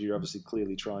work because you're obviously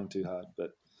clearly trying too hard.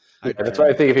 But that's why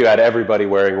I think if you had everybody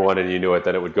wearing one and you knew it,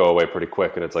 then it would go away pretty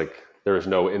quick. And it's like there is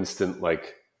no instant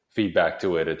like feedback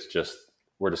to it. It's just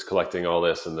we're just collecting all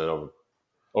this, and then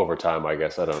over time, I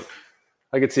guess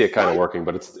I could see it kind of working,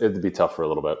 but it'd be tough for a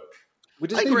little bit. We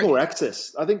just need more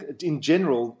access. I think in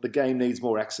general the game needs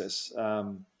more access.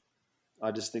 I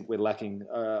just think we're lacking.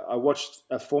 I watched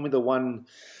a Formula One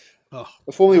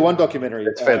documentary.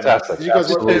 It's fantastic. Did you guys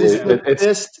watch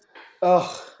it?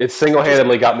 It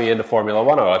single-handedly got me into Formula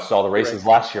One. I watched all the races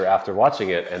last year after watching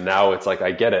it, and now it's like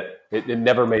I get it. It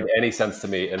never made any sense to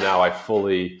me, and now I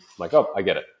fully I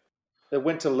get it. It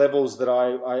went to levels that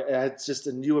I had just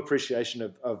a new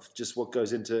appreciation of just what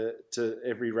goes into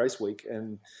every race week,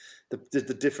 and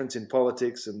the difference in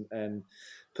politics and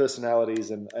personalities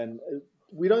and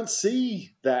we don't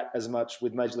see that as much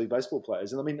with Major League Baseball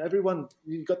players. And I mean,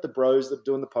 you've got the bros that are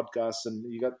doing the podcasts, and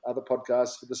you got other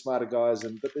podcasts for the smarter guys,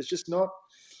 but there's just not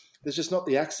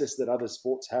the access that other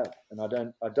sports have. And I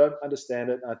don't understand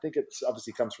it. I think it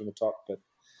obviously comes from the top, but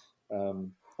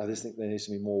I just think there needs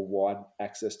to be more wide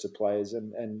access to players.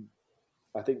 And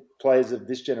I think players of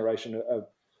this generation are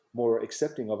more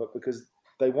accepting of it because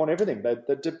they want everything. They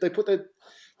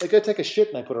go take a shit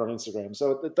and they put it on Instagram.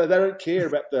 So they don't care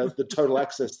about the total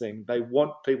access thing. They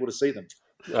want people to see them.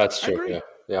 That's true.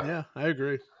 Yeah, I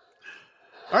agree.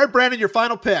 All right, Brandon, your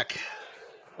final pick.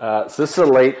 So this is a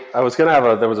late. I was going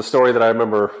to there was a story that I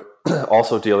remember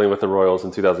also dealing with the Royals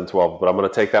in 2012, but I'm going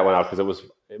to take that one out because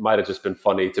it might have just been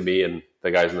funny to me and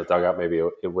the guys in the dugout. Maybe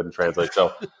it wouldn't translate.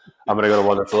 So I'm going to go to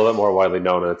one that's a little bit more widely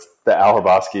known, and it's the Al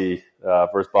Hrabosky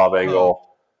versus Bob Engel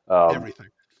Everything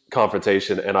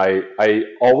confrontation. And I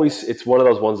always, it's one of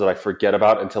those ones that I forget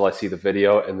about until I see the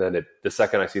video, and then the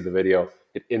second I see the video,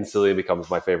 it instantly becomes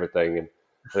my favorite thing. And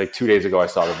I think 2 days ago I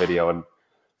saw the video, and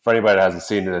for anybody that hasn't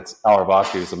seen it, it's Al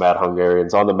Hrabosky, who's a mad Hungarian.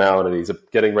 He's on the mound, and he's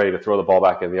getting ready to throw the ball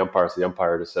back in the umpire. So the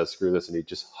umpire just says, screw this, and he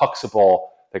just hucks a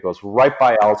ball that goes right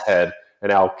by Al's head,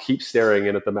 and Al keeps staring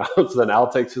in at the mound. So then Al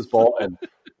takes his ball and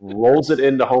rolls it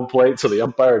into home plate, so the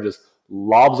umpire just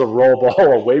lobs a roll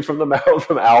ball away from the mound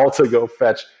from Al to go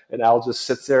fetch, and Al just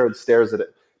sits there and stares at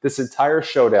it. This entire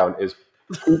showdown is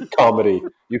peak comedy.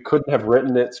 You couldn't have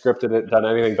written it, scripted it, done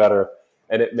anything better,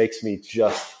 and it makes me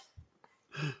just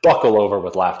buckle over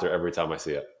with laughter every time I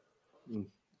see it.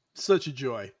 Such a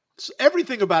joy.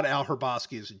 Everything about Al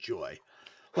Hrabosky is a joy.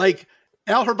 Like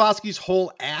Al Hrabosky's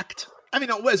whole act. I mean,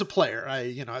 as a player,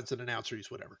 as an announcer,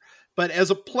 he's whatever. But as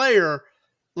a player,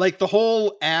 like the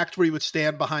whole act where he would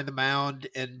stand behind the mound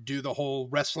and do the whole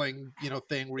wrestling,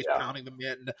 thing where he's pounding the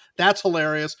mitt, that's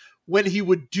hilarious. When he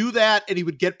would do that and he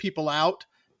would get people out,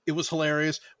 it was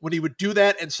hilarious. When he would do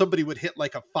that and somebody would hit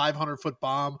like a 500-foot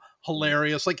bomb,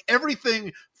 hilarious. Like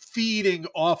everything feeding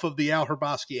off of the Al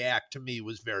Hrabosky act to me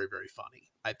was very, very funny,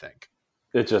 I think.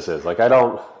 It just is. Like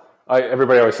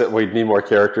everybody always said we need more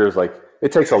characters. Like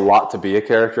it takes a lot to be a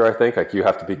character, I think. Like you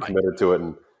have to be committed to it,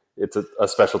 and it's a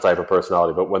special type of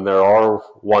personality. But when there are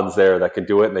ones there that can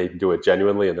do it and they can do it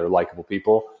genuinely and they're likable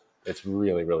people, it's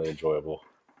really, really enjoyable.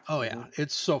 Oh, yeah.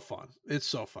 It's so fun. It's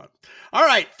so fun. All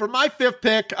right. For my fifth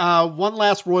pick, one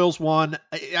last Royals one.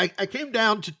 I came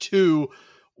down to two.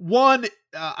 One,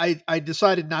 I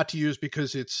decided not to use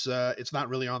because it's not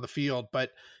really on the field,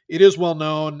 but it is well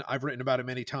known. I've written about it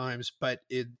many times, but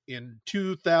in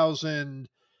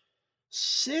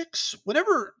 2006,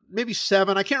 whenever, maybe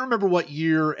 7, I can't remember what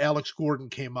year Alex Gordon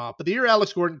came up, but the year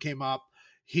Alex Gordon came up,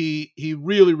 he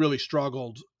really, really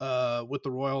struggled with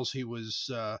the Royals. He was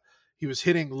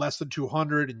hitting less than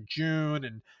 200 in June,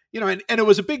 and it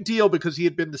was a big deal because he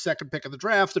had been the second pick of the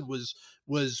draft and was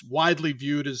widely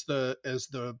viewed as the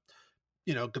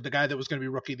guy that was going to be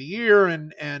rookie of the year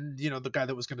and the guy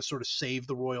that was going to sort of save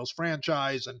the Royals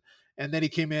franchise. And then he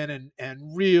came in and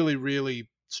really, really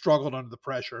struggled under the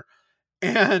pressure.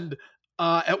 And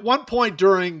at one point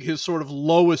during his sort of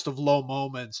lowest of low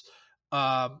moments,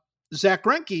 Zach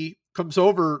Greinke comes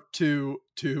over to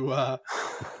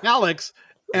Alex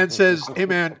and says, "Hey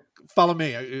man, follow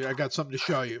me. I got something to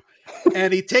show you."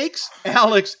 And he takes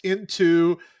Alex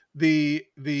into the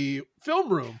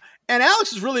film room. And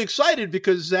Alex is really excited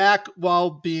because Zach, while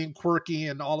being quirky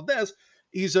and all of this,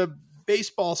 he's a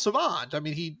baseball savant. I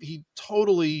mean, he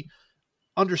totally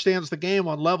understands the game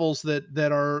on levels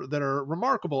that are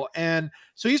remarkable. And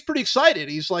so he's pretty excited.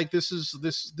 He's like, this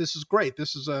is great.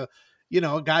 This is a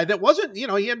guy that wasn't, he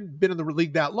hadn't been in the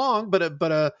league that long, but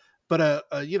a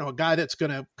guy that's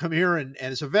going to come here and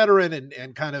is a veteran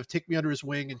and kind of take me under his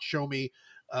wing and show me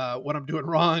what I'm doing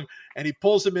wrong. And he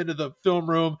pulls him into the film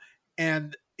room,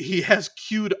 and he has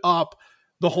queued up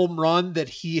the home run that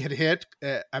he had hit.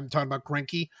 I'm talking about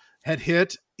Greinke had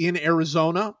hit in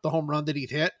Arizona, the home run that he'd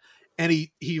hit. And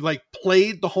he like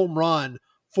played the home run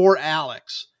for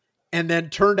Alex and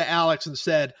then turned to Alex and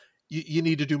said, you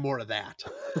need to do more of that.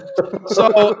 So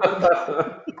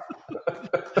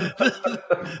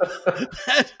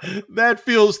that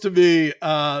feels to me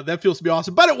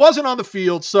awesome, but it wasn't on the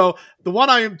field. So the one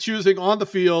I am choosing on the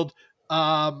field,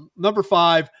 number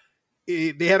 5,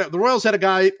 the Royals had a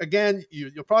guy, again,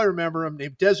 you'll probably remember him,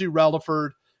 named Desi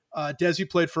Relaford. Desi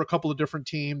played for a couple of different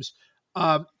teams.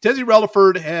 Desi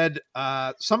Relaford had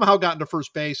somehow gotten to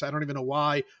first base. I don't even know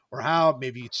why or how.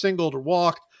 Maybe he singled or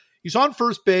walked. He's on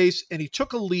first base, and he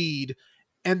took a lead,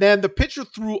 and then the pitcher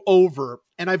threw over.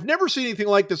 And I've never seen anything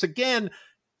like this. Again,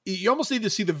 you almost need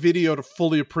to see the video to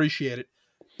fully appreciate it.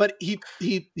 But he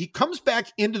comes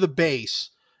back into the base,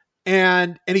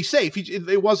 and he's safe.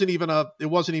 It wasn't even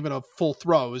a full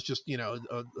throw. It was just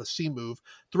a C move.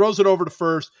 Throws it over to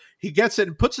first. He gets it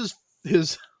and puts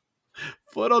his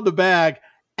foot on the bag,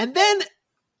 and then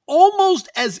almost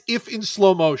as if in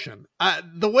slow motion,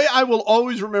 the way I will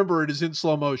always remember it is in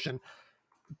slow motion,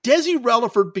 Desi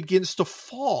Relaford begins to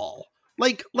fall,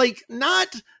 like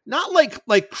not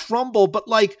like crumble, but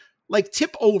like like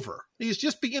tip over. He's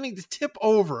just beginning to tip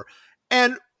over.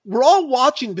 And we're all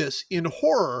watching this in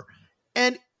horror.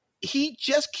 And he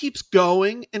just keeps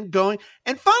going and going.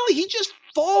 And finally, he just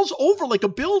falls over like a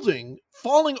building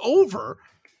falling over.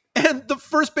 And the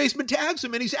first baseman tags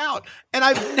him and he's out. And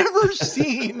I've never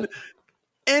seen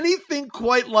anything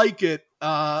quite like it.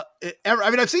 Ever. I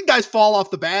mean, I've seen guys fall off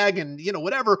the bag and,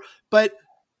 whatever, but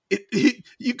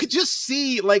you could just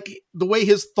see like the way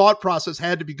his thought process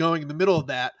had to be going in the middle of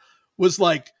that was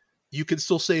like, you can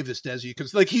still save this, Desi.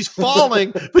 Because like he's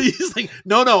falling, but he's like,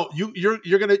 no,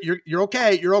 you're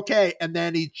okay. You're okay. And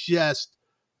then he just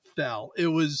fell. It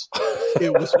was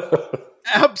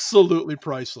absolutely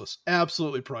priceless.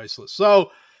 Absolutely priceless. So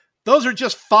those are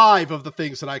just 5 of the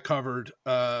things that I covered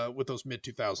with those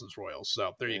mid-2000s Royals.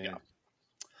 So there you go.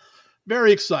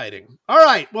 Very exciting. All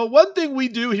right. Well, one thing we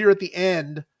do here at the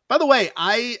end, by the way,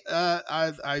 I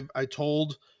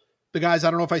told the guys, I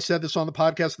don't know if I said this on the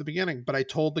podcast at the beginning, but I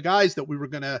told the guys that we're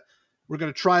going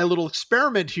to try a little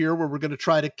experiment here where we're going to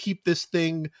try to keep this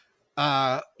thing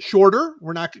shorter.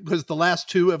 We're not, because the last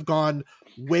 2 have gone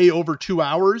way over 2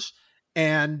 hours.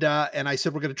 And I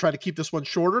said, we're going to try to keep this one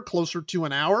shorter, closer to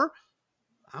an hour.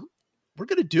 We're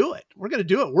going to do it. We're going to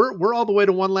do it. We're all the way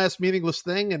to one last meaningless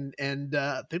thing. And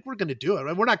I think we're going to do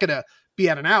it. We're not going to be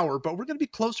at an hour, but we're going to be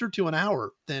closer to an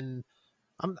hour than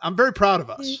I'm very proud of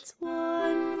us. It's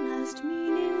one last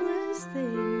meaningless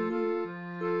thing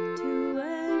to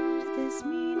end this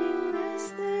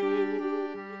meaningless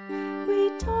thing.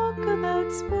 We talk about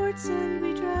sports and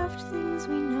we draft things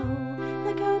we know,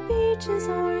 like how beaches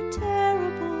are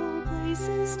terrible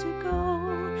places to go.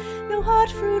 No hot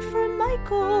fruit for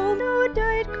Michael, no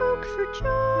Diet Coke for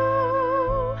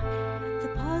Joe. The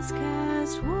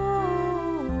podcast,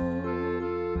 whoa,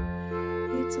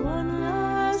 it's one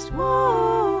last,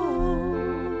 whoa,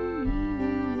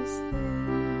 meaningless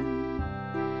thing.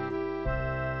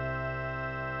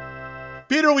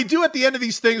 Peter, we do at the end of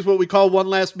these things what we call one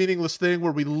last meaningless thing,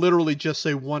 where we literally just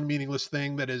say one meaningless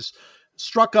thing that has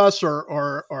struck us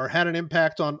or had an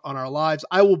impact on our lives.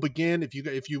 I will begin. If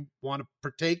you want to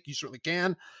partake, you certainly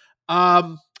can.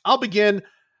 I'll begin.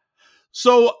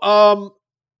 So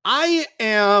I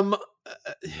am,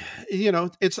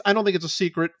 I don't think it's a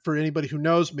secret for anybody who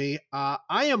knows me. I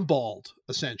am bald,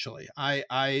 essentially.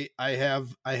 I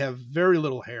have very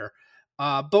little hair.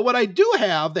 But what I do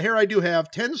have, the hair I do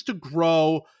have, tends to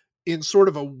grow in sort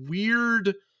of a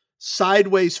weird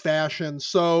sideways fashion.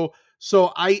 So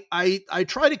I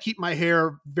try to keep my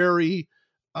hair very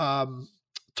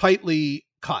tightly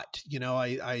cut.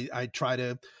 I try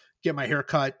to get my hair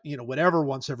cut, whatever,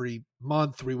 once every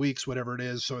month, 3 weeks, whatever it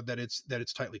is, so that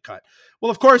it's tightly cut.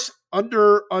 Well, of course,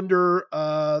 under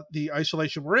the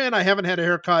isolation we're in, I haven't had a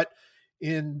haircut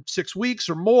in 6 weeks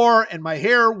or more, and my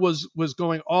hair was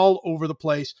going all over the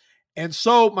place. And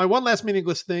so my one last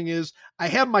meaningless thing is I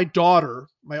have my daughter,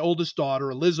 my oldest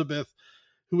daughter, Elizabeth,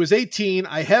 who is 18.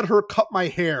 I had her cut my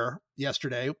hair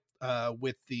yesterday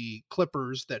with the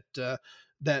clippers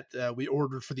that we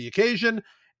ordered for the occasion.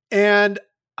 And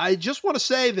I just want to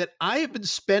say that I have been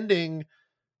spending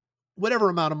whatever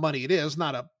amount of money it is,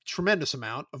 not a tremendous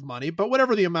amount of money, but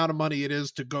whatever the amount of money it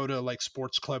is to go to like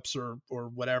Sports Clips or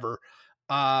whatever,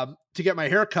 to get my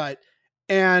hair cut.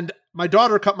 And my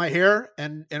daughter cut my hair,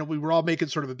 and we were all making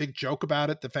sort of a big joke about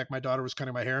it, the fact my daughter was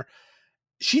cutting my hair.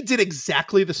 She did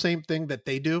exactly the same thing that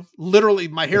they do. Literally,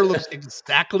 my hair looks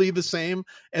exactly the same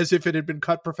as if it had been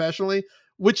cut professionally,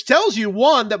 which tells you,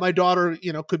 one, that my daughter,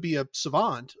 could be a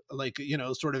savant, like,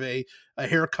 sort of a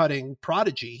hair cutting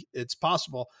prodigy. It's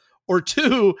possible. Or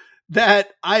two, that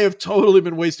I have totally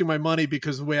been wasting my money,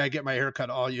 because the way I get my hair cut,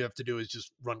 all you have to do is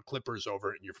just run clippers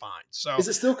over it and you're fine. So is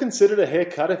it still considered a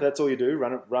haircut if that's all you do?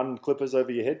 Run clippers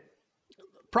over your head?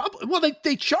 Probably. Well,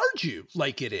 they charge you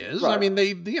like it is. Right. I mean,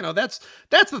 that's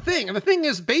the thing. And the thing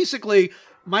is, basically,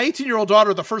 my 18-year-old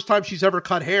daughter, the first time she's ever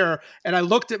cut hair, and I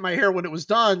looked at my hair when it was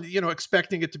done,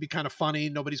 expecting it to be kind of funny.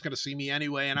 Nobody's going to see me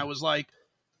anyway. And I was like,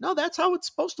 no, that's how it's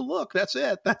supposed to look. That's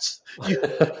it. That's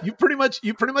you pretty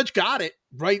much got it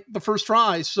right the first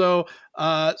try. So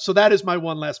that is my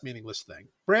one last meaningless thing.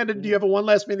 Brandon, do you have a one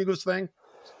last meaningless thing?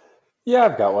 Yeah,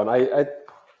 I've got one.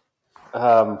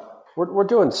 We're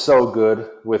doing so good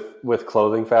with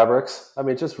clothing fabrics. I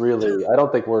mean, just really, I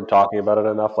don't think we're talking about it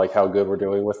enough, like how good we're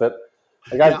doing with it.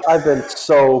 Like I've been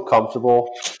so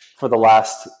comfortable for the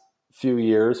last few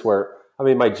years where, I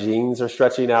mean, my jeans are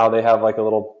stretchy now. They have like a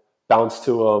little bounce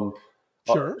to them.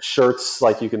 Sure. Shirts,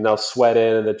 like you can now sweat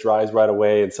in and it dries right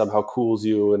away and somehow cools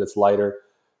you and it's lighter.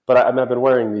 But I've been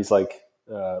wearing these like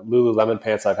Lululemon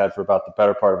pants I've had for about the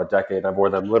better part of a decade. I've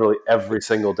worn them literally every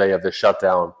single day of this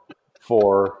shutdown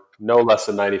for no less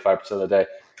than 95% of the day.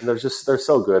 and they're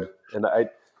so good. And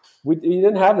you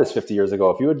didn't have this 50 years ago.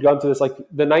 If you had gone through this, like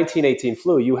the 1918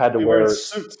 flu, you had to wear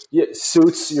suits.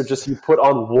 Suits. You put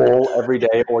on wool every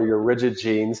day or your rigid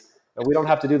jeans, and we don't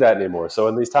have to do that anymore. So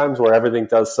in these times where everything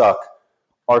does suck,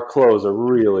 our clothes are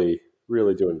really,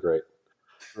 really doing great.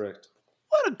 Correct.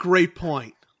 What a great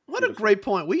point. What a great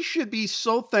point. We should be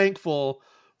so thankful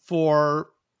for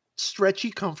stretchy,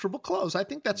 comfortable clothes. I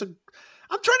think I'm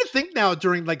trying to think now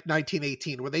during like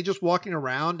 1918, were they just walking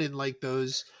around in like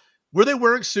were they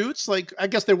wearing suits? Like, I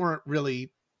guess they weren't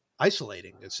really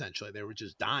isolating, essentially. They were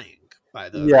just dying by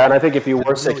the. Yeah, and I think if you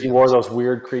were sick, you wore those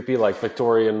weird, creepy, like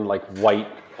Victorian, like white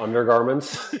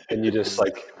undergarments, and you just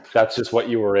that's just what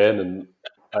you were in, and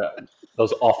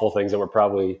those awful things that were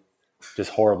probably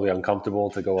just horribly uncomfortable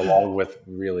to go along with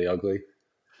really ugly.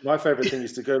 My favorite thing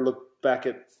is to go look back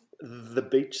at the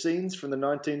beach scenes from the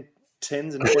 1910s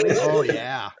and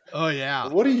 20s. Oh yeah.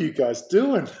 What are you guys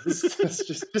doing?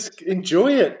 Just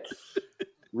enjoy it.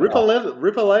 Rip a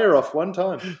layer off one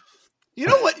time. You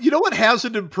know what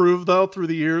hasn't improved though through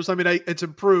the years? I mean, it's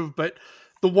improved, but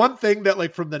the one thing that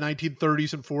like from the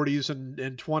 1930s and 40s and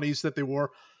 20s that they wore,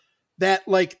 that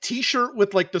like t-shirt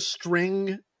with like the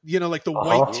string, like the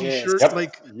white t-shirt, that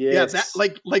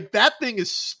that thing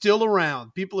is still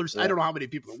around. People are, I don't know how many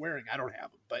people are wearing. I don't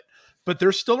have them, but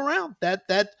they're still around.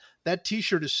 That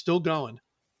t-shirt is still going.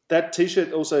 That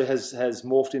t-shirt also has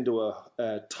morphed into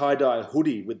a tie-dye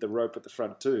hoodie with the rope at the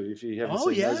front too. If you haven't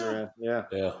seen those around,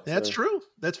 yeah, that's true.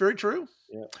 That's very true.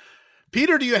 Yeah.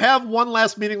 Peter, do you have one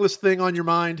last meaningless thing on your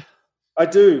mind? I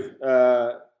do.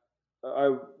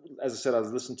 As I said, I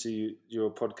was listening to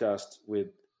your podcast with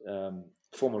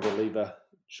former reliever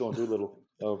Sean Doolittle,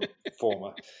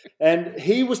 former, and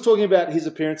he was talking about his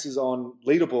appearances on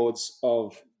leaderboards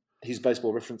of his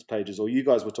baseball reference pages, or you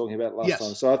guys were talking about last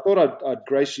time. So I thought I'd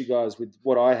grace you guys with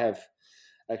what I have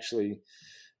actually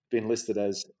been listed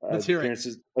as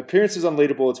appearances on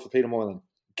leaderboards for Peter Moylan.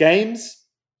 Games,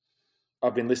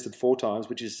 I've been listed 4 times,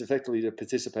 which is effectively the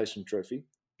participation trophy.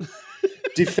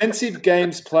 Defensive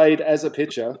games played as a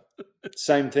pitcher,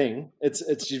 same thing.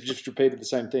 It's you've just repeated the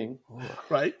same thing.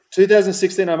 Right.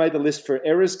 2016, I made the list for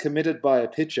errors committed by a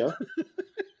pitcher.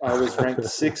 I was ranked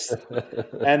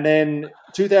 6th. And then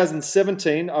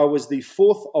 2017, I was the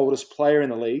 4th oldest player in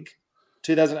the league.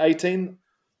 2018,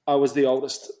 I was the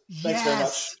oldest. Thanks very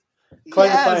much.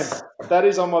 Claim to fame. That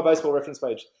is on my baseball reference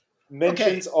page.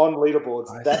 Mentions on leaderboards.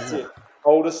 That's it.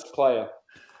 Oldest player.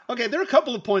 Okay, there are a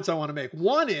couple of points I want to make.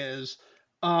 One is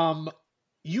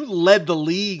you led the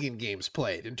league in games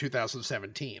played in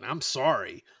 2017. I'm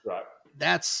sorry. Right.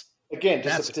 That's a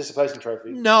participation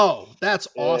trophy. No, that's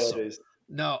awesome. It is.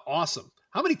 No, awesome.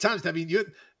 How many times? I mean,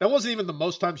 that wasn't even the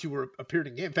most times you were appeared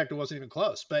in game. In fact, it wasn't even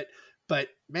close. But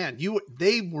man,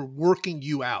 they were working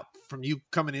you out from you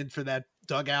coming in for that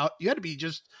dugout. You had to be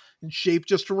just in shape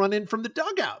just to run in from the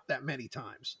dugout that many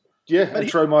times. Yeah, and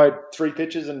throw my 3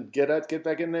 pitches and get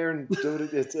back in there and do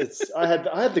it. I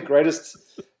had the greatest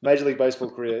Major League Baseball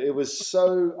career. It was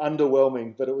so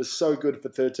underwhelming, but it was so good for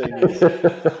 13 years.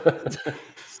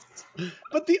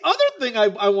 But the other thing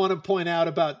I want to point out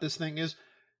about this thing is,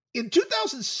 in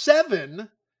 2007,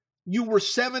 you were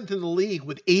 7th in the league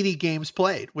with 80 games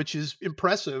played, which is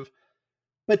impressive,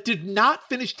 but did not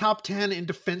finish top 10 in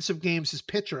defensive games as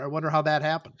pitcher. I wonder how that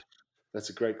happened. That's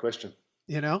a great question.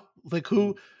 Like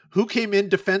who came in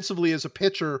defensively as a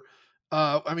pitcher?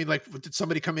 I mean, like, did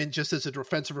somebody come in just as a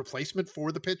defensive replacement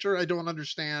for the pitcher? I don't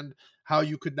understand how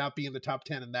you could not be in the top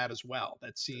 10 in that as well.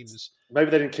 That seems...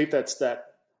 Maybe they didn't keep that stat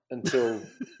until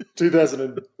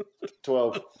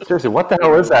 2012. Seriously, what the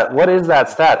hell is that? What is that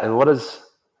stat? And what is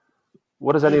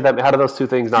any of that? How do those two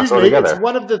things not go together? It's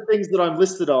one of the things that I'm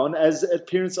listed on as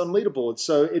appearance on leaderboards.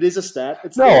 So it is a stat.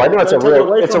 I know it's a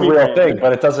real thing,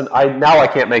 but it doesn't. I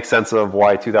can't make sense of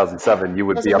why 2007 you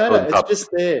would be up on top. It's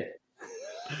just there.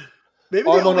 Maybe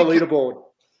I'm on a leaderboard.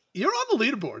 You're on the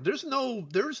leaderboard.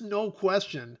 There's no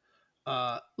question.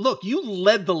 Look, you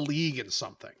led the league in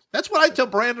something. That's what I tell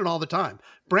Brandon all the time.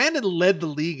 Brandon led the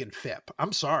league in FIP.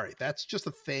 I'm sorry. That's just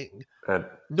a thing.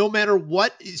 No matter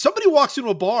what, somebody walks into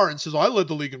a bar and says, I led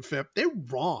the league in FIP. They're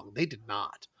wrong. They did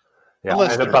not. Yeah,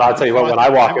 but I'll tell you what, when I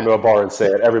walk into a bar and say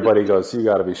it, everybody goes, you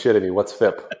got to be shitting me. What's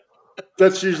FIP?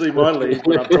 That's usually my league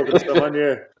when I'm talking to someone,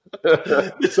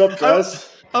 What's up, guys?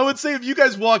 I would say if you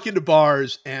guys walk into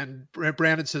bars and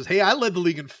Brandon says, hey, I led the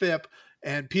league in FIP,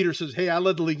 and Peter says, hey, I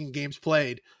led the league in games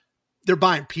played, they're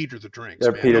buying Peter the drinks.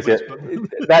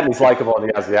 That he's likable and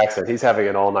he has the accent. He's having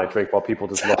an all-night drink while people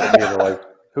just look at me and they're like,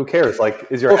 who cares? Like,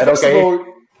 is your head okay?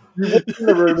 You walk in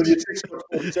the room and you're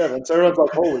 6'47", so everyone's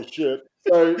like, "Holy shit!"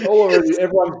 So already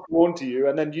everyone's drawn to you,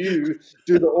 and then you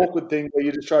do the awkward thing where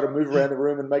you just try to move around the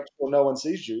room and make sure no one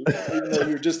sees you, even though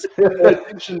you're just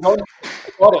attention on.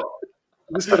 Got it.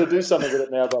 You just got to do something with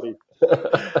it now, buddy.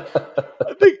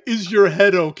 I think "Is your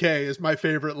head okay?" is my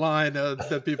favorite line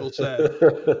that people say.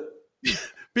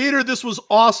 Peter, this was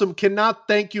awesome. Cannot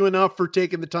thank you enough for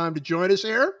taking the time to join us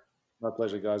here. My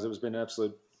pleasure, guys. It's been an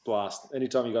absolute blast.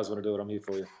 Anytime you guys want to do it, I'm here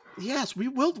for you. Yes, we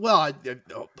will. Well,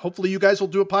 hopefully you guys will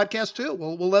do a podcast too.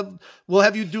 We'll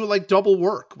have you do like double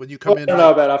work when you come in. I don't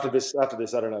know about after this.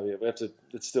 I don't know yet. We have to.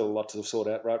 It's still a lot to sort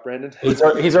out, right, Brandon? He's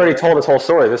already told his whole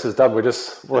story. This is done. We're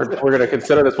going to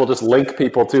consider this. We'll just link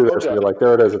people to this. We're like,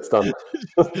 there it is. It's done.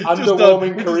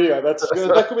 Underwhelming career.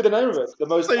 That could be the name of it. The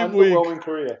most underwhelming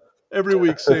career. Every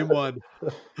week, same one.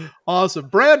 Awesome,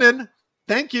 Brandon.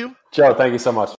 Thank you, Joe. Thank you so much.